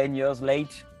always 10 years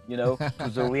late, to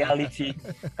the reality.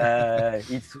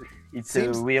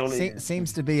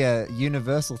 Seems to be a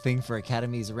universal thing for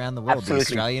academies around the world. Absolutely. The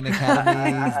Australian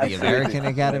academies, the American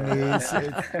academies,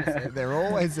 they're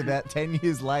always about 10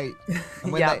 years late.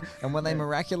 And when they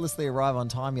miraculously arrive on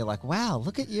time, you're like, wow,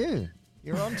 look at you.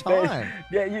 You're on time.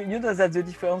 Yeah, you know that's the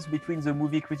difference between the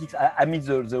movie critics, I mean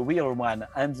the real one,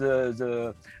 and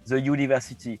the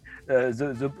university. A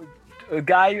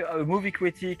movie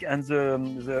critic, and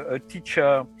a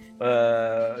teacher,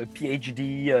 a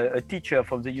PhD, a teacher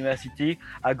from the university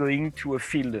are going to a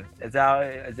field.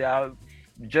 They are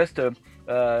just a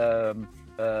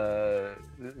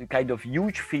kind of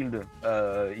huge field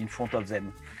in front of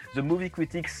them. The movie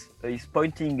critics is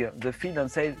pointing the field and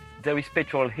say there is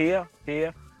petrol here,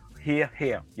 here, here,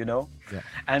 here, Yeah.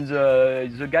 And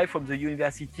the guy from the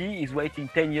university is waiting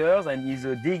 10 years and he's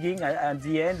digging, and at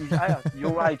the end he's,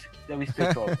 you're right, there is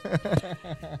petrol.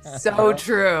 So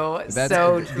true.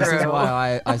 So true. This is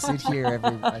why I sit here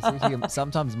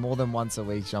sometimes more than once a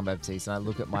week, Jean-Baptiste, and I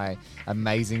look at my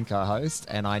amazing co-host,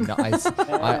 and I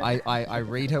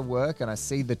read her work, and I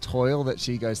see the toil that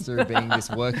she goes through being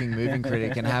this working moving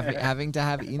critic and having to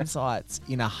have insights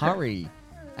in a hurry.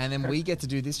 And then we get to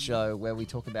do this show where we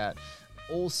talk about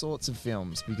all sorts of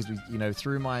films, because we,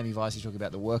 through Miami Vice, you talk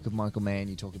about the work of Michael Mann,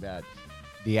 you talk about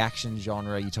the action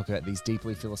genre, you talk about these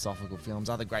deeply philosophical films,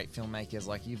 other great filmmakers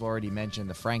like you've already mentioned,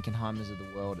 the Frankenheimers of the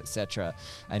world, etc.,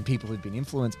 and people who've been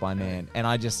influenced by Mann. And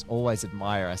I just always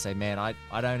admire. I say, man, I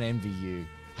don't envy you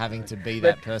having to be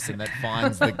that person that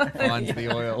finds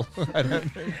the oil.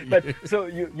 But so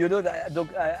you know that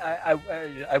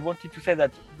I wanted to say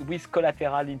that with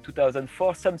Collateral in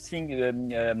 2004, something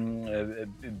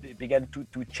began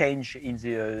to change in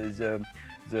the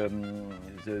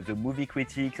movie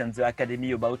critics and the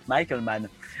Academy about Michael Mann.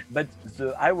 But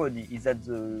the irony is that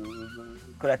the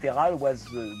Collateral was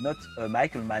not a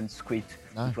Michael Mann script.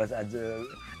 No. It was and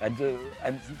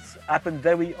it's happened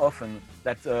very often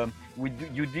that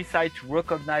you decide to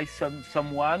recognize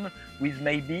someone with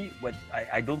maybe what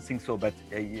I don't think so, but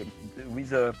with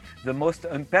the most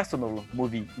impersonal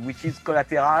movie, which is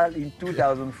Collateral in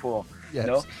 2004.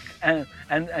 Yes. And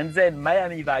then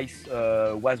Miami Vice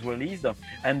was released,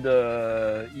 and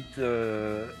it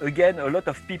again a lot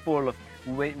of people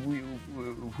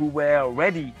who were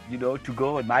ready, to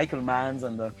go at Michael Mann's,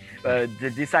 and they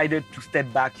decided to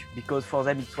step back because for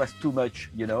them it was too much,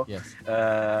 Yes.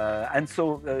 And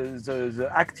so the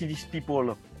activist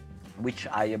people which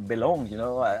I belong,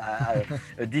 I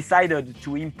decided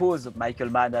to impose Michael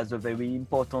Mann as a very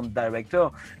important director.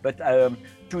 But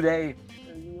today,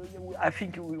 I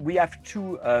think we have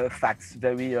two facts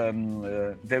very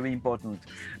important.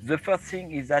 The first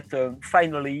thing is that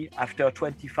finally, after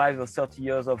 25 or 30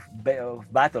 years of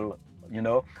battle,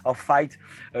 of fight,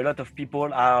 a lot of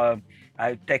people are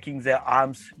taking their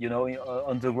arms,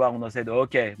 on the ground and said,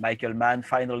 okay, Michael Mann,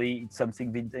 finally, it's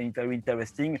something very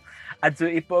interesting. At the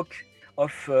epoch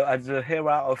of, at the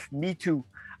era of Me Too,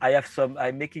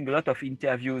 I'm making a lot of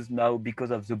interviews now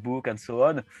because of the book and so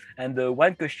on. And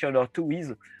one question or two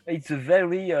is, it's a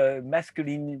very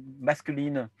masculine,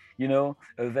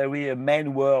 a very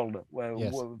man world.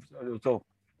 Yes. So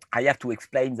I have to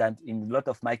explain that in a lot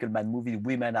of Michael Mann movies,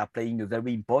 women are playing a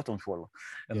very important role.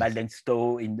 Yes. Madeleine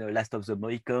Stowe in The Last of the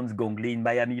Mohicans, Gong Li in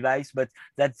Miami Vice, but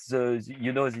that's,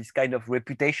 this kind of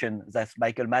reputation that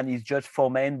Michael Mann is just for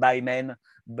men by men,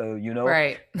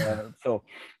 Right.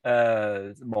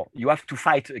 You have to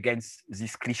fight against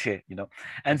this cliche,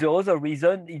 And the other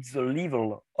reason is the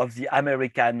level of the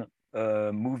American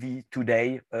movie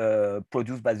today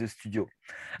produced by the studio.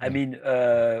 I mean,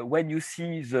 when you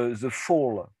see the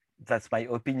fall, that's my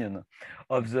opinion,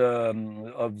 of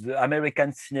the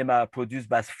American cinema produced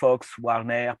by Fox,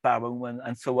 Warner, Paramount,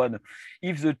 and so on.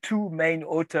 If the two main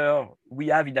authors we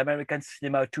have in American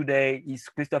cinema today is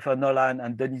Christopher Nolan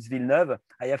and Denis Villeneuve,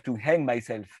 I have to hang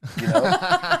myself,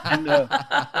 and,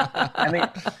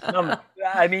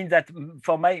 I mean that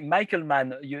for Michael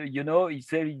Mann, it's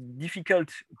very difficult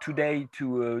today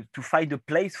to find a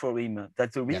place for him.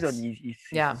 That's the reason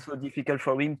it's so difficult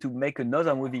for him to make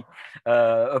another movie,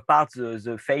 apart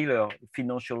the failure,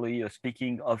 financially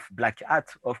speaking, of Black Hat,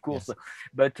 of course,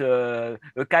 but a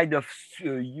kind of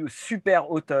super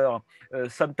author,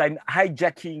 sometimes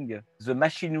hijacking the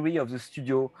machinery of the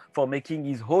studio for making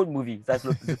his whole movie. That's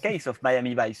the case of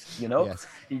Miami Vice, Yes.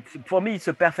 For me, it's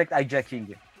a perfect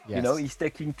hijacking. Yes. He's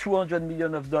taking $200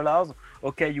 million.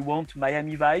 Okay, you want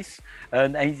Miami Vice,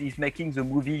 and he's making the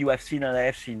movie you have seen and I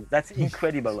have seen. That's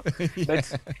incredible.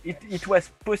 But it was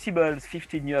possible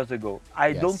 15 years ago.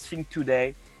 I don't think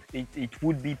today it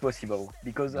would be possible,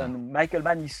 because Michael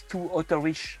Mann is too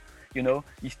authorish.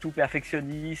 He's too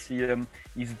perfectionist.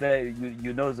 He's very,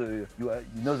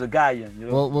 the guy.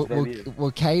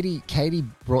 Well, Katie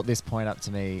brought this point up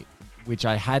to me, which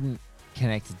I hadn't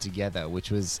connected together,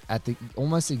 which was at the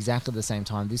almost exactly the same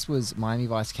time. This was Miami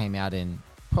Vice came out in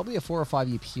probably a 4 or 5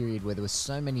 year period where there were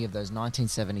so many of those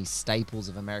 1970s staples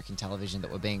of American television that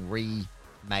were being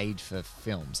remade for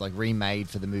films, like remade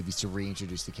for the movies to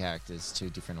reintroduce the characters to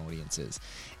different audiences.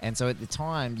 And so at the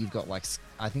time, you've got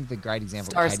I think the great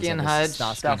example Starsky and Hutch.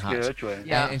 Starsky and Hutch.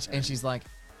 Yeah. And she's like,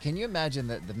 can you imagine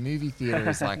that the movie theater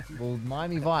is like, well,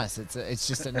 Miami Vice, it's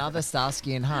just another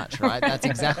Starsky and Hutch, right? That's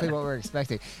exactly what we're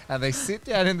expecting. And they sit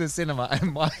down in the cinema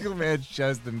and Michael Mann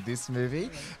shows them this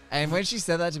movie. And when she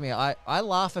said that to me, I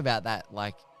laugh about that.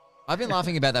 Like, I've been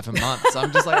laughing about that for months.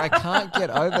 I'm just like, I can't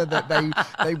get over that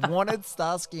they wanted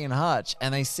Starsky and Hutch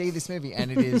and they see this movie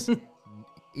and it is...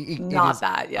 Not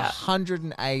that,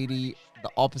 180 the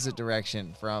opposite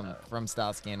direction from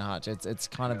Starsky and Hutch. It's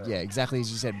kind of exactly as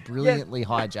you said, brilliantly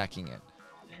hijacking it.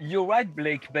 You're right,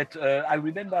 Blake, but I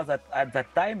remember that at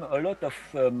that time a lot of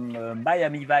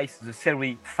Miami Vice, the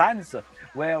series fans,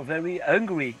 were very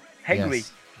angry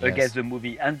against the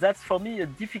movie, and that's for me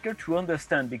difficult to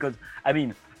understand, because I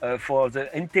mean, for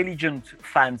the intelligent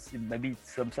fans, maybe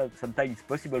sometimes it's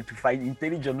possible to find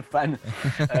intelligent fans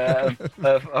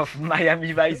of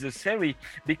Miami Vice, the series,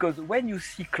 because when you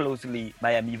see closely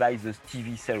Miami Vice, the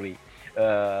TV series,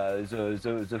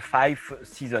 the 5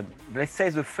 seasons, let's say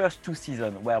the first 2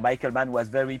 seasons where Michael Mann was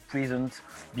very present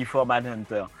before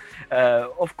Manhunter,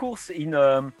 of course,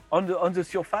 on the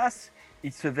surface,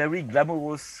 it's a very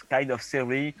glamorous kind of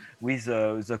series with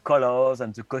the colors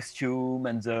and the costume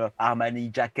and the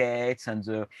Armani jackets and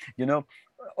the,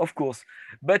 of course.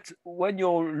 But when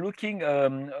you're looking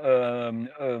on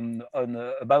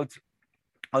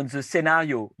the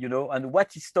scenario, and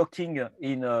what is talking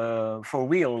in for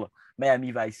real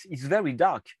Miami Vice, it's very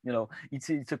dark.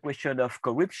 It's a question of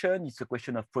corruption, it's a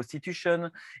question of prostitution,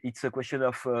 it's a question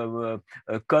of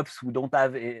cops who don't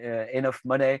have enough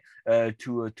money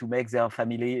to make their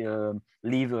family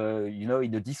live,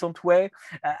 in a decent way.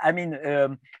 I mean,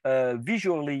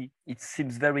 visually, it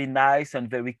seems very nice and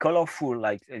very colorful,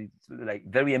 like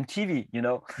very MTV,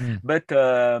 But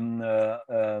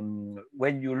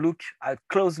when you look at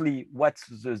closely what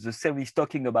the series is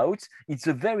talking about, it's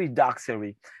a very dark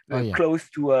series. Yeah. close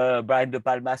to Brian De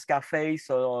Palma's Scarface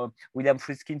or William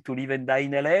Friedkin to Live and Die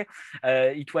in LA.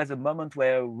 It was a moment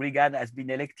where Reagan has been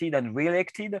elected and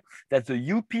re-elected. That's the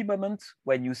UP moment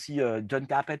when you see John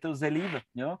Carpenter's They Live.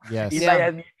 Yes. In Yeah.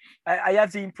 Miami, I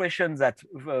have the impression that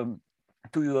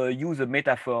to use a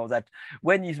metaphor, that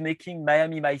when he's making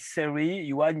Miami Vice series,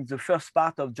 you are in the first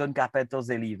part of John Carpenter's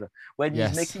They Live. When Yes.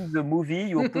 he's making the movie,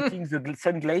 you're putting the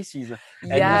sunglasses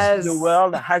and you Yes. see the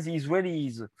world as is really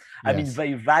is. I mean, Yes.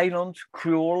 very violent,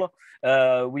 cruel,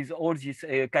 with all this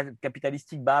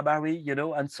capitalistic barbarity,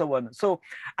 and so on. So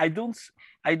I don't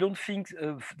think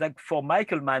that for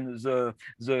Michael Mann the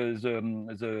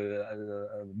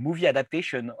movie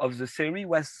adaptation of the series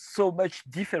was so much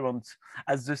different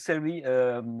as the series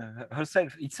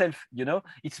itself.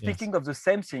 It's speaking of the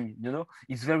same thing.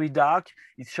 It's very dark.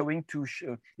 It's trying to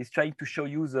show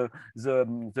you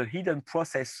the hidden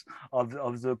process of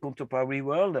the contemporary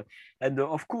world. And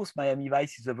of course, Miami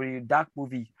Vice is a very dark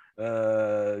movie.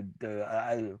 But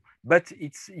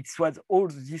it was all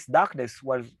this darkness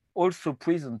was also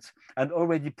present and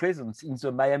already present in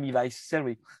the Miami Vice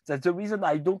series. That's the reason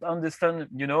I don't understand,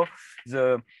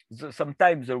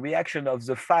 sometimes the reaction of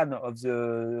the fan of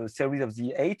the series of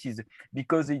the 80s,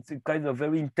 because it's a kind of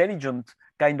very intelligent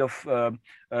kind of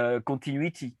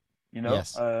continuity,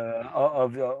 Yes.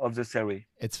 of the series.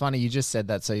 It's funny you just said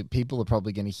that, so people are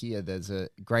probably going to hear there's a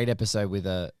great episode with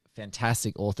a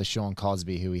fantastic author, Sean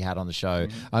Cosby, who we had on the show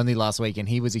only last week, and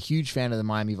he was a huge fan of the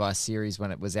Miami Vice series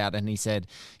when it was out, and he said,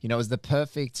 it was the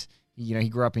perfect, he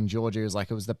grew up in Georgia. It was like,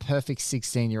 it was the perfect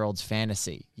 16-year-old's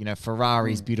fantasy.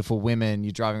 Ferraris, beautiful women.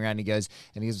 You're driving around. He goes,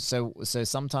 so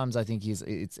sometimes I think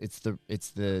it's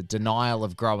the denial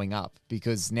of growing up,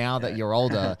 because now that you're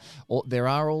older, there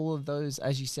are all of those,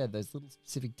 as you said, those little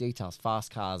specific details: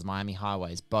 fast cars, Miami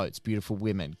highways, boats, beautiful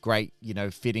women, great,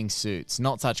 fitting suits.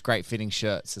 Not such great fitting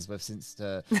shirts as we've since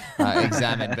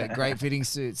examined, but great fitting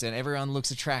suits, and everyone looks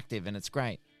attractive, and it's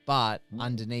great. But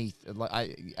underneath,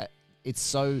 it's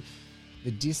so. The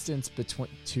distance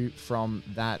from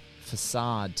that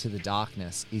facade to the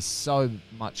darkness is so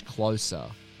much closer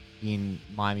in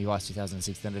Miami Vice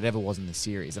 2006 than it ever was in the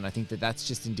series. And I think that that's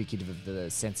just indicative of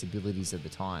the sensibilities of the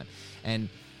time. And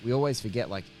we always forget,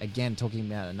 again, talking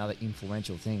about another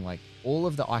influential thing, all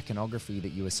of the iconography that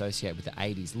you associate with the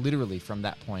 80s, literally from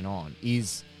that point on,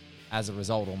 is as a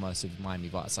result almost of Miami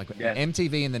Vice.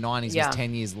 MTV in the 90s was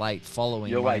 10 years late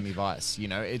following Miami Vice.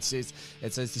 It's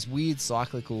this weird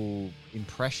cyclical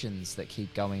impressions that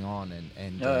keep going on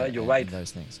and you're right. And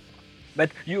those things.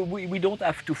 But we don't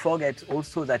have to forget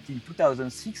also that in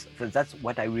 2006, that's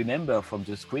what I remember from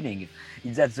the screening,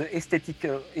 is that the aesthetic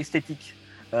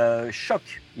shock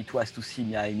it was to see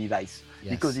Miami Vice.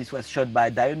 Yes. Because it was shot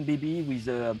by Diane Beebe with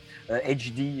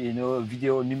HD,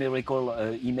 video numerical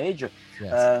image.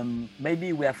 Yes.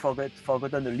 Maybe we have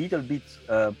forgotten a little bit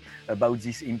about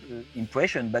this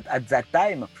impression, but at that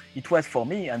time, it was for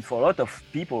me and for a lot of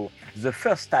people the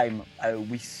first time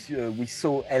we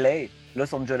saw LA,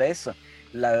 Los Angeles,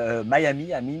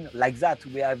 Miami. I mean, like that.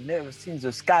 We have never seen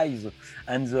the skies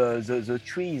and the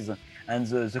trees and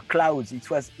the clouds. It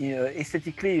was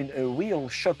aesthetically a real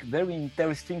shock, very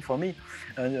interesting for me,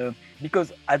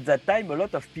 because at that time a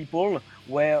lot of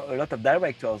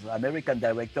directors, American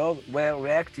directors, were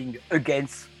reacting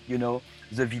against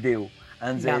the video,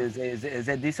 and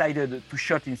they decided to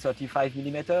shoot in 35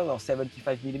 millimeters or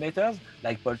 75 millimeters,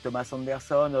 like Paul Thomas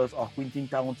Anderson or Quentin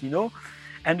Tarantino.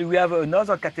 And we have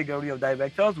another category of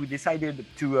directors who decided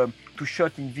to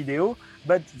shoot in video,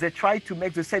 but they tried to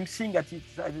make the same thing as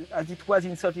it was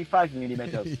in 35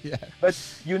 millimeters. Yeah. But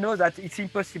you know that it's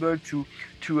impossible to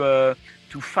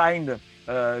find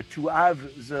to have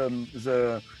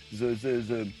the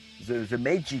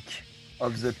magic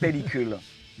of the pellicule.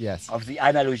 Yes. Of the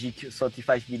analogic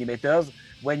 35 millimeters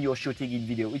when you're shooting in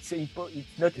video. It's impossible.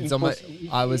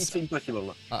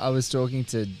 I was talking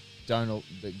to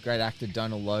the great actor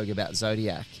Donald Logue about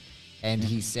Zodiac, and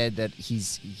he said that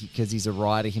because he's a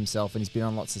writer himself and he's been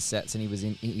on lots of sets, and he was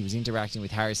interacting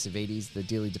with Harry Savides, the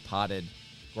dearly departed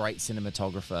great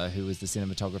cinematographer who was the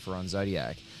cinematographer on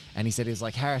Zodiac. And he said, he was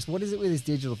like, Harris, what is it with this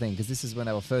digital thing? Because this is when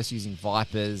they were first using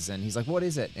Vipers. And he's like, what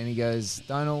is it? And he goes,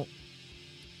 Donald,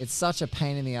 it's such a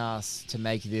pain in the ass to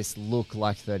make this look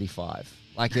like 35.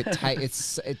 Like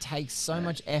it takes so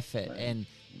much effort and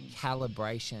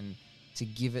calibration to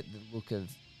give it the look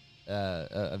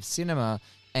of cinema.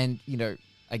 And,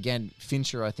 again,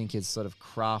 Fincher, I think, has sort of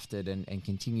crafted and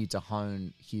continued to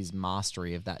hone his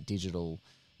mastery of that digital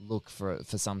look for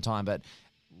some time. But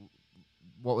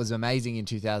what was amazing in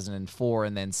 2004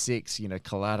 and then 6,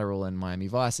 Collateral and Miami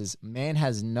Vice, is man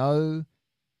has no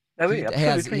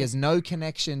He has no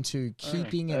connection to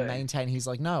keeping and maintaining. He's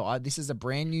like, no, this is a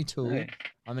brand new tool.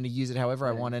 I'm going to use it however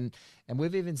I want. And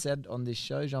we've even said on this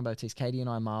show, Jean-Baptiste, Katie and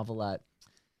I marvel at,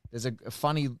 there's a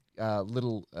funny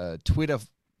little Twitter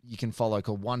you can follow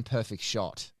called One Perfect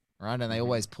Shot, right? And they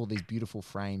always pull these beautiful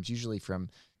frames, usually from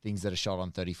things that are shot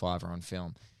on 35 or on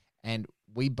film. And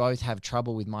we both have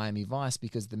trouble with Miami Vice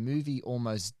because the movie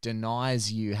almost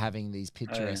denies you having these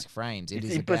picturesque frames.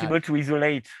 It's impossible to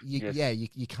isolate.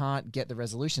 You can't get the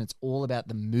resolution. It's all about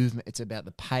the movement. It's about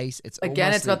the pace. It's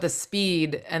about the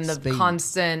speed and the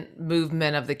constant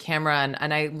movement of the camera.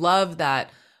 And I love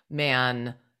that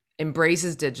Mann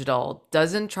embraces digital,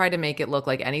 doesn't try to make it look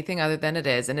like anything other than it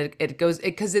is. And it goes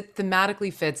because it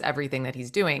thematically fits everything that he's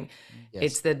doing. Yes.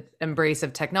 It's the embrace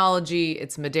of technology.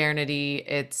 It's modernity.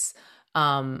 It's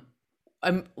I'm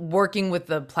working with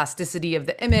the plasticity of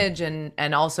the image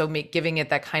and also giving it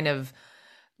that kind of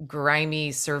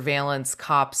grimy surveillance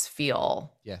cops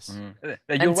feel. Yes.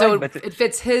 And so it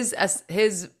fits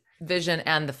his vision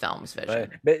and the film's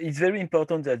vision. But it's very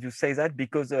important that you say that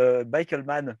because Michael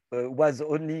Mann was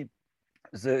only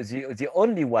the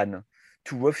only one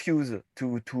to refuse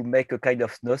to make a kind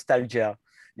of nostalgia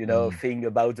thing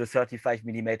about the 35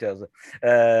 millimeters.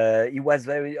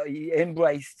 He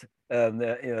embraced right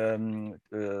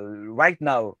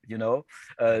now,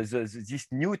 this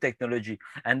new technology.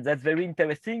 And that's very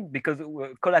interesting because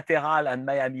Collateral and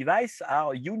Miami Vice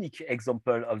are unique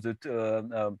example of the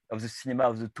cinema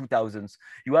of the 2000s.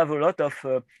 You have a lot of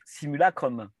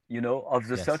simulacrum, of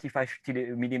the 35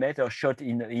 millimeter shot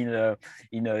in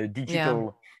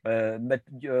digital. Yeah. But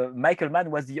Michael Mann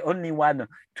was the only one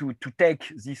to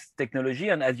take this technology,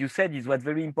 and as you said, it was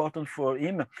very important for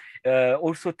him,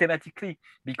 also thematically,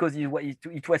 because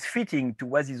it was fitting to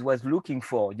what he was looking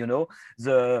for.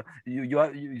 The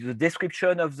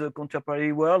description of the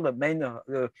contemporary world,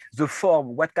 the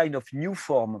form, what kind of new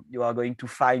form you are going to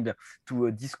find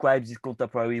to describe this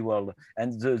contemporary world,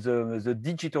 and the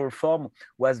digital form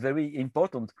was very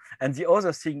important. And the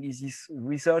other thing is this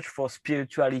research for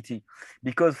spirituality,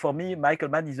 because for me, Michael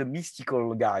Mann is a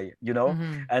mystical guy,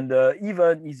 and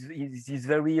even is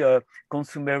very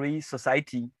consumerist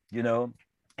society,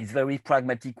 it's very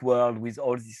pragmatic world with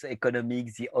all this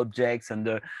economics, the objects and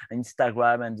the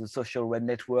Instagram and the social web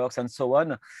networks and so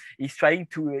on. He's trying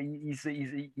to,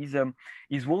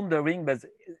 he's wondering, but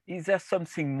is there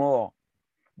something more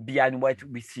behind what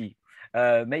we see?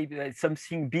 Maybe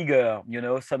something bigger,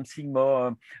 something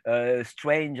more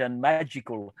strange and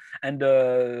magical. And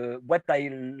what I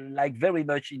like very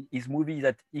much in his movie is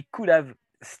that he could have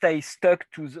stayed stuck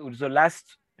to the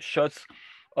last shots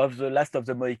of the Last of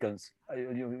the Mohicans.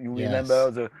 You Yes.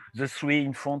 remember the three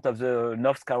in front of the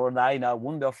North Carolina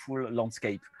wonderful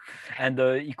landscape. And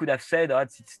he could have said,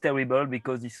 it's terrible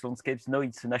because this landscapes, no,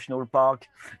 it's a national park,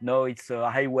 no, it's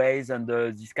highways, and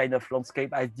this kind of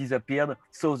landscape has disappeared.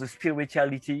 So the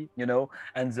spirituality,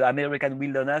 and the American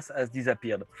wilderness has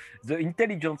disappeared. The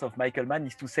intelligence of Michael Mann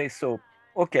is to say, so,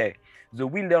 okay, the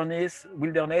wilderness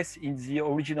in the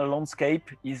original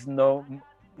landscape is not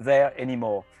there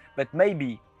anymore. But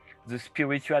maybe the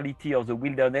spirituality of the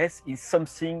wilderness is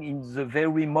something in the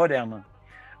very modern,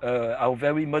 our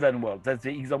very modern world. That's the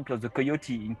example of the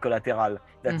coyote in Collateral.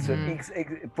 That's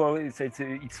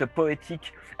it's a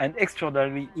poetic and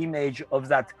extraordinary image of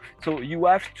that. So you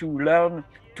have to learn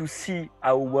to see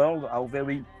our world, our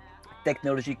very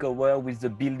technological world, with the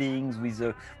buildings,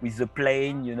 with the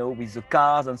plane, with the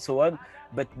cars and so on.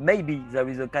 But maybe there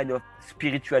is a kind of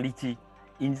spirituality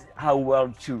in our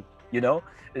world too.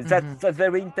 That's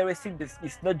very interesting.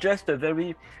 It's not just a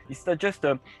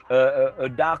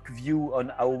dark view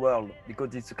on our world,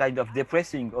 because it's kind of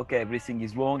depressing. Okay, everything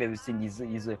is wrong, everything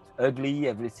is ugly,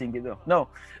 everything. No,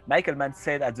 Michael Mann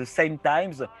said at the same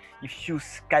time, if you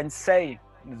can say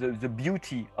the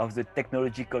beauty of the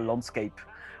technological landscape,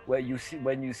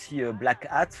 when you see a black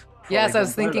hat. Yes, I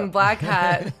was thinking Black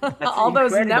Hat. All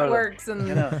those networks and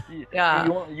you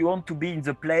want to be in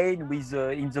the plane with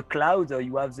in the clouds.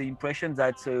 You have the impression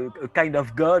that a kind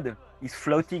of God is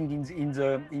floating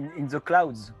in the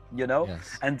clouds.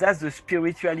 Yes. And that's the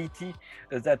spirituality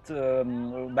that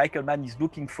Michael Mann is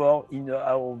looking for in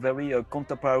our very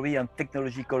contemporary and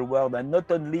technological world, and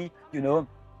not only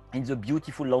in the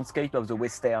beautiful landscape of the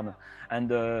Western. And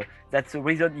that's the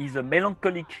reason he's a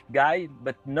melancholic guy,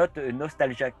 but not a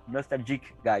nostalgic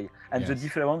guy. And the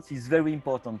difference is very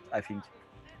important, I think.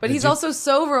 But he's also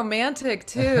so romantic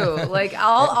too. Like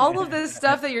all of this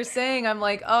stuff that you're saying, I'm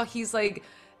like, oh, he's like,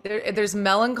 there's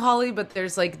melancholy, but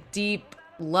there's like deep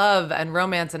love and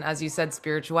romance. And as you said,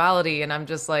 spirituality. And I'm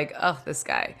just like, oh, this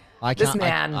guy, this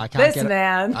man. I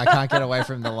can't get away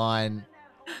from the line,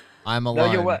 I'm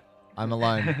alone. No, I'm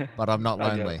alone, but I'm not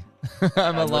lonely.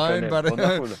 I'm Not alone, but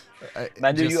wonderful.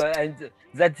 Man, and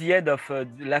that's the end of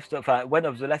one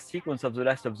of the last sequence of The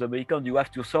Last of the Mohicans. You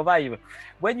have to survive.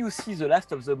 When you see The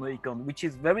Last of the Mohicans, which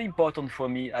is very important for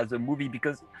me as a movie,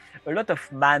 because a lot of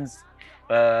man's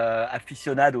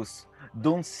aficionados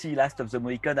don't see Last of the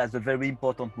Mohicans as a very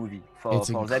important movie for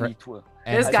them.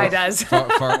 This guy does. For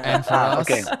us.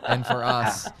 Okay. And for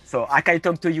us. So I can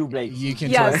talk to you, Blake. You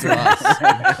can Yes. talk to us.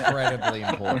 Incredibly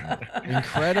important.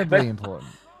 Incredibly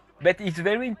important. But it's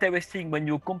very interesting when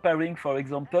you're comparing, for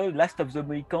example, Last of the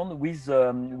Mohicans with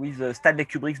Stanley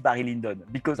Kubrick's Barry Lyndon,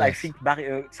 because I Yes. think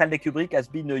Stanley Kubrick has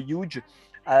been a huge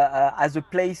as a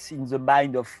place in the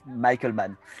mind of Michael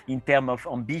Mann in terms of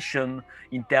ambition,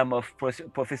 in terms of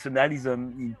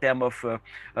professionalism, in terms of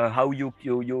how you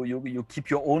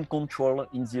keep your own control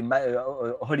in the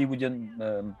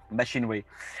Hollywoodian machinery.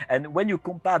 And when you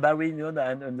compare Barry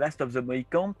Lyndon and Last of the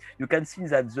Mohicans, you can see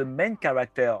that the main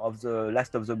character of the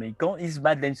Last of the Mohicans is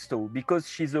Madeleine Stowe, because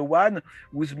she's the one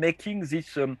who's making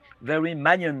this very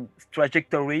Mannian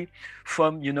trajectory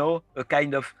from, a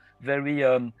kind of very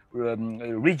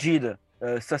rigid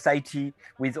society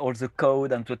with all the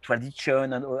code and the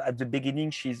tradition. And at the beginning,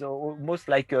 she's almost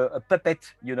like a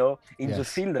puppet, in the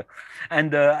field.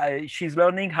 And she's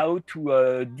learning how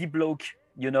to deblock,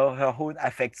 her own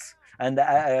affects. And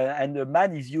the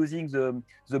man is using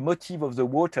the motif of the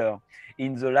water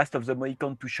in The Last of the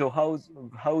Mohicans to show how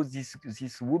this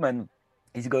woman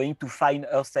is going to find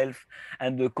herself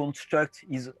and construct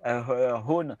her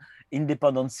own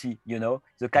independency, the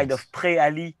kind of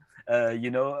pre-Ali,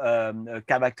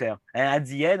 character. And at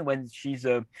the end, when she's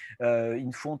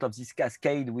in front of this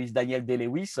cascade with Daniel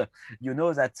Day-Lewis, that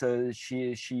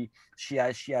she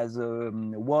has her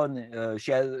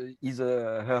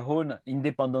own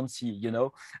independency,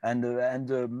 and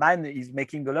the man is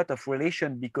making a lot of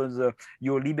relation because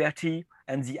your liberty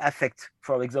and the affect.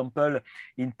 For example,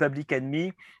 in Public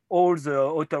Enemy, all the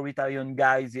authoritarian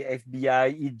guys, the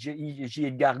FBI, J.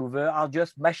 Edgar Hoover, are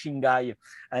just machine guy,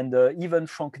 and even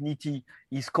Frank Nitti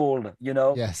is called,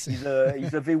 Yes. he's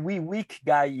a very weak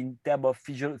guy in terms of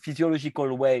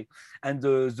physiological way, and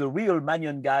the real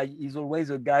Mannion guy is always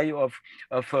a guy of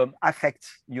affect,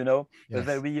 a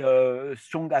very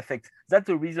strong affect. That's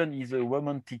the reason he's a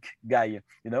romantic guy,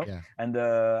 And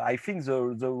I think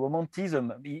the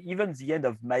romanticism, even the end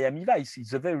of Miami Vice,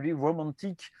 is a very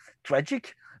romantic,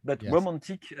 tragic, but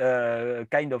romantic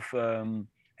kind of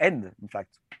end, in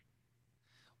fact.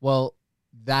 Well,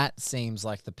 that seems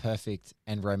like the perfect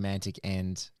and romantic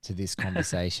end to this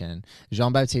conversation.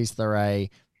 Jean-Baptiste Larrey,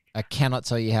 I cannot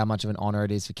tell you how much of an honor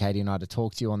it is for Katie and I to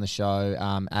talk to you on the show.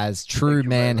 As true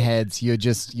man heads, you're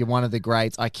one of the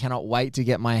greats. I cannot wait to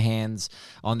get my hands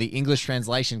on the English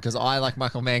translation, because I, like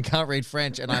Michael Mann, can't read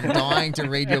French, and I'm dying to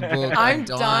read your book. I'm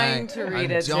dying to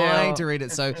read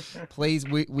it. So please,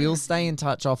 we'll stay in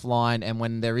touch offline, and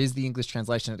when there is the English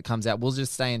translation that comes out, we'll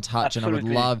just stay in touch.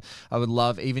 Absolutely. And I would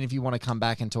love, even if you want to come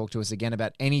back and talk to us again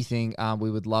about anything,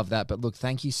 we would love that. But look,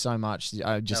 thank you so much.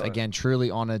 Again, truly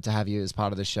honored to have you as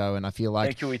part of the show. And I feel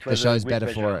like the show's better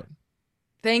for it.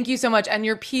 Thank you so much. And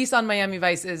your piece on Miami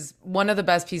Vice is one of the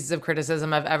best pieces of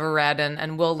criticism I've ever read,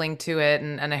 and we'll link to it.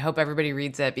 And I hope everybody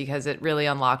reads it, because it really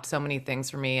unlocked so many things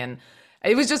for me. And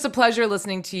it was just a pleasure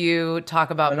listening to you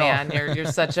talk about Mann. You're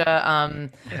such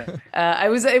a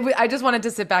I just wanted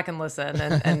to sit back and listen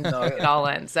and take it all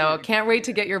in. So can't wait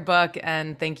to get your book,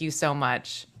 and thank you so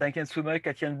much. Thank you so much,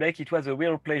 Katie and Blake. It was a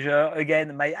real pleasure.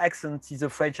 Again, my accent is a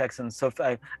French accent, so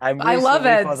I'm really I love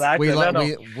sorry it. for that.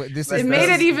 It made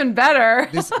it even better.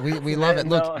 We love it.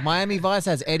 Look, Miami Vice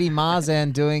has Eddie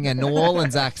Marzan doing a New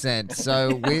Orleans accent.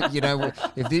 So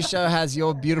if this show has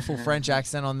your beautiful French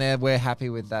accent on there, we're happy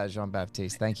with that,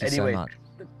 Jean-Baptiste. Thank you so much.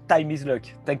 Time is luck.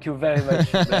 Thank you very much.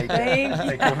 Thank you.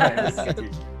 Thank you very much, Katie.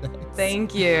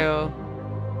 Thank you.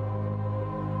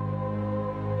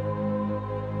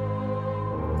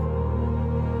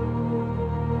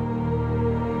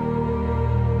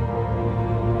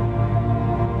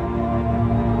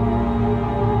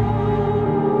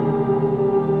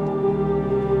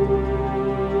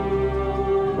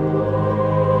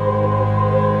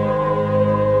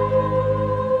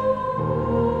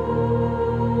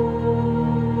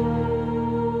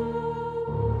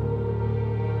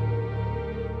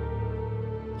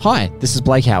 Hi, this is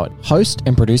Blake Howard, host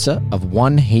and producer of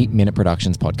One Heat Minute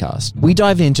Productions podcast. We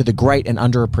dive into the great and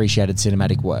underappreciated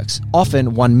cinematic works,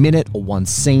 often 1 minute or one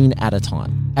scene at a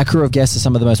time. Our crew of guests are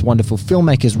some of the most wonderful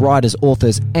filmmakers, writers,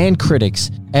 authors, and critics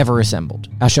ever assembled.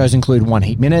 Our shows include One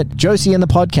Heat Minute, Josie and the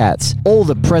Podcats, All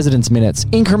the President's Minutes,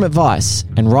 Increment Vice,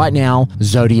 and right now,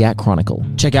 Zodiac Chronicle.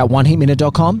 Check out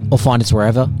oneheatminute.com or find us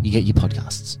wherever you get your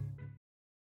podcasts.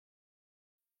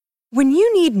 When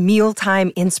you need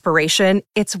mealtime inspiration,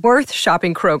 it's worth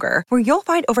shopping Kroger, where you'll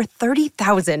find over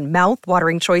 30,000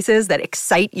 mouth-watering choices that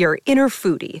excite your inner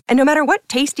foodie. And no matter what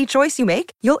tasty choice you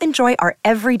make, you'll enjoy our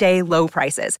everyday low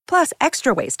prices, plus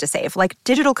extra ways to save, like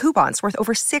digital coupons worth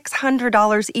over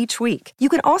 $600 each week. You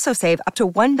can also save up to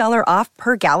 $1 off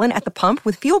per gallon at the pump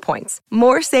with fuel points.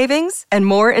 More savings and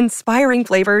more inspiring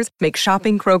flavors make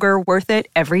shopping Kroger worth it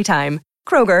every time.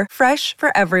 Kroger, fresh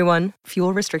for everyone.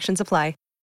 Fuel restrictions apply.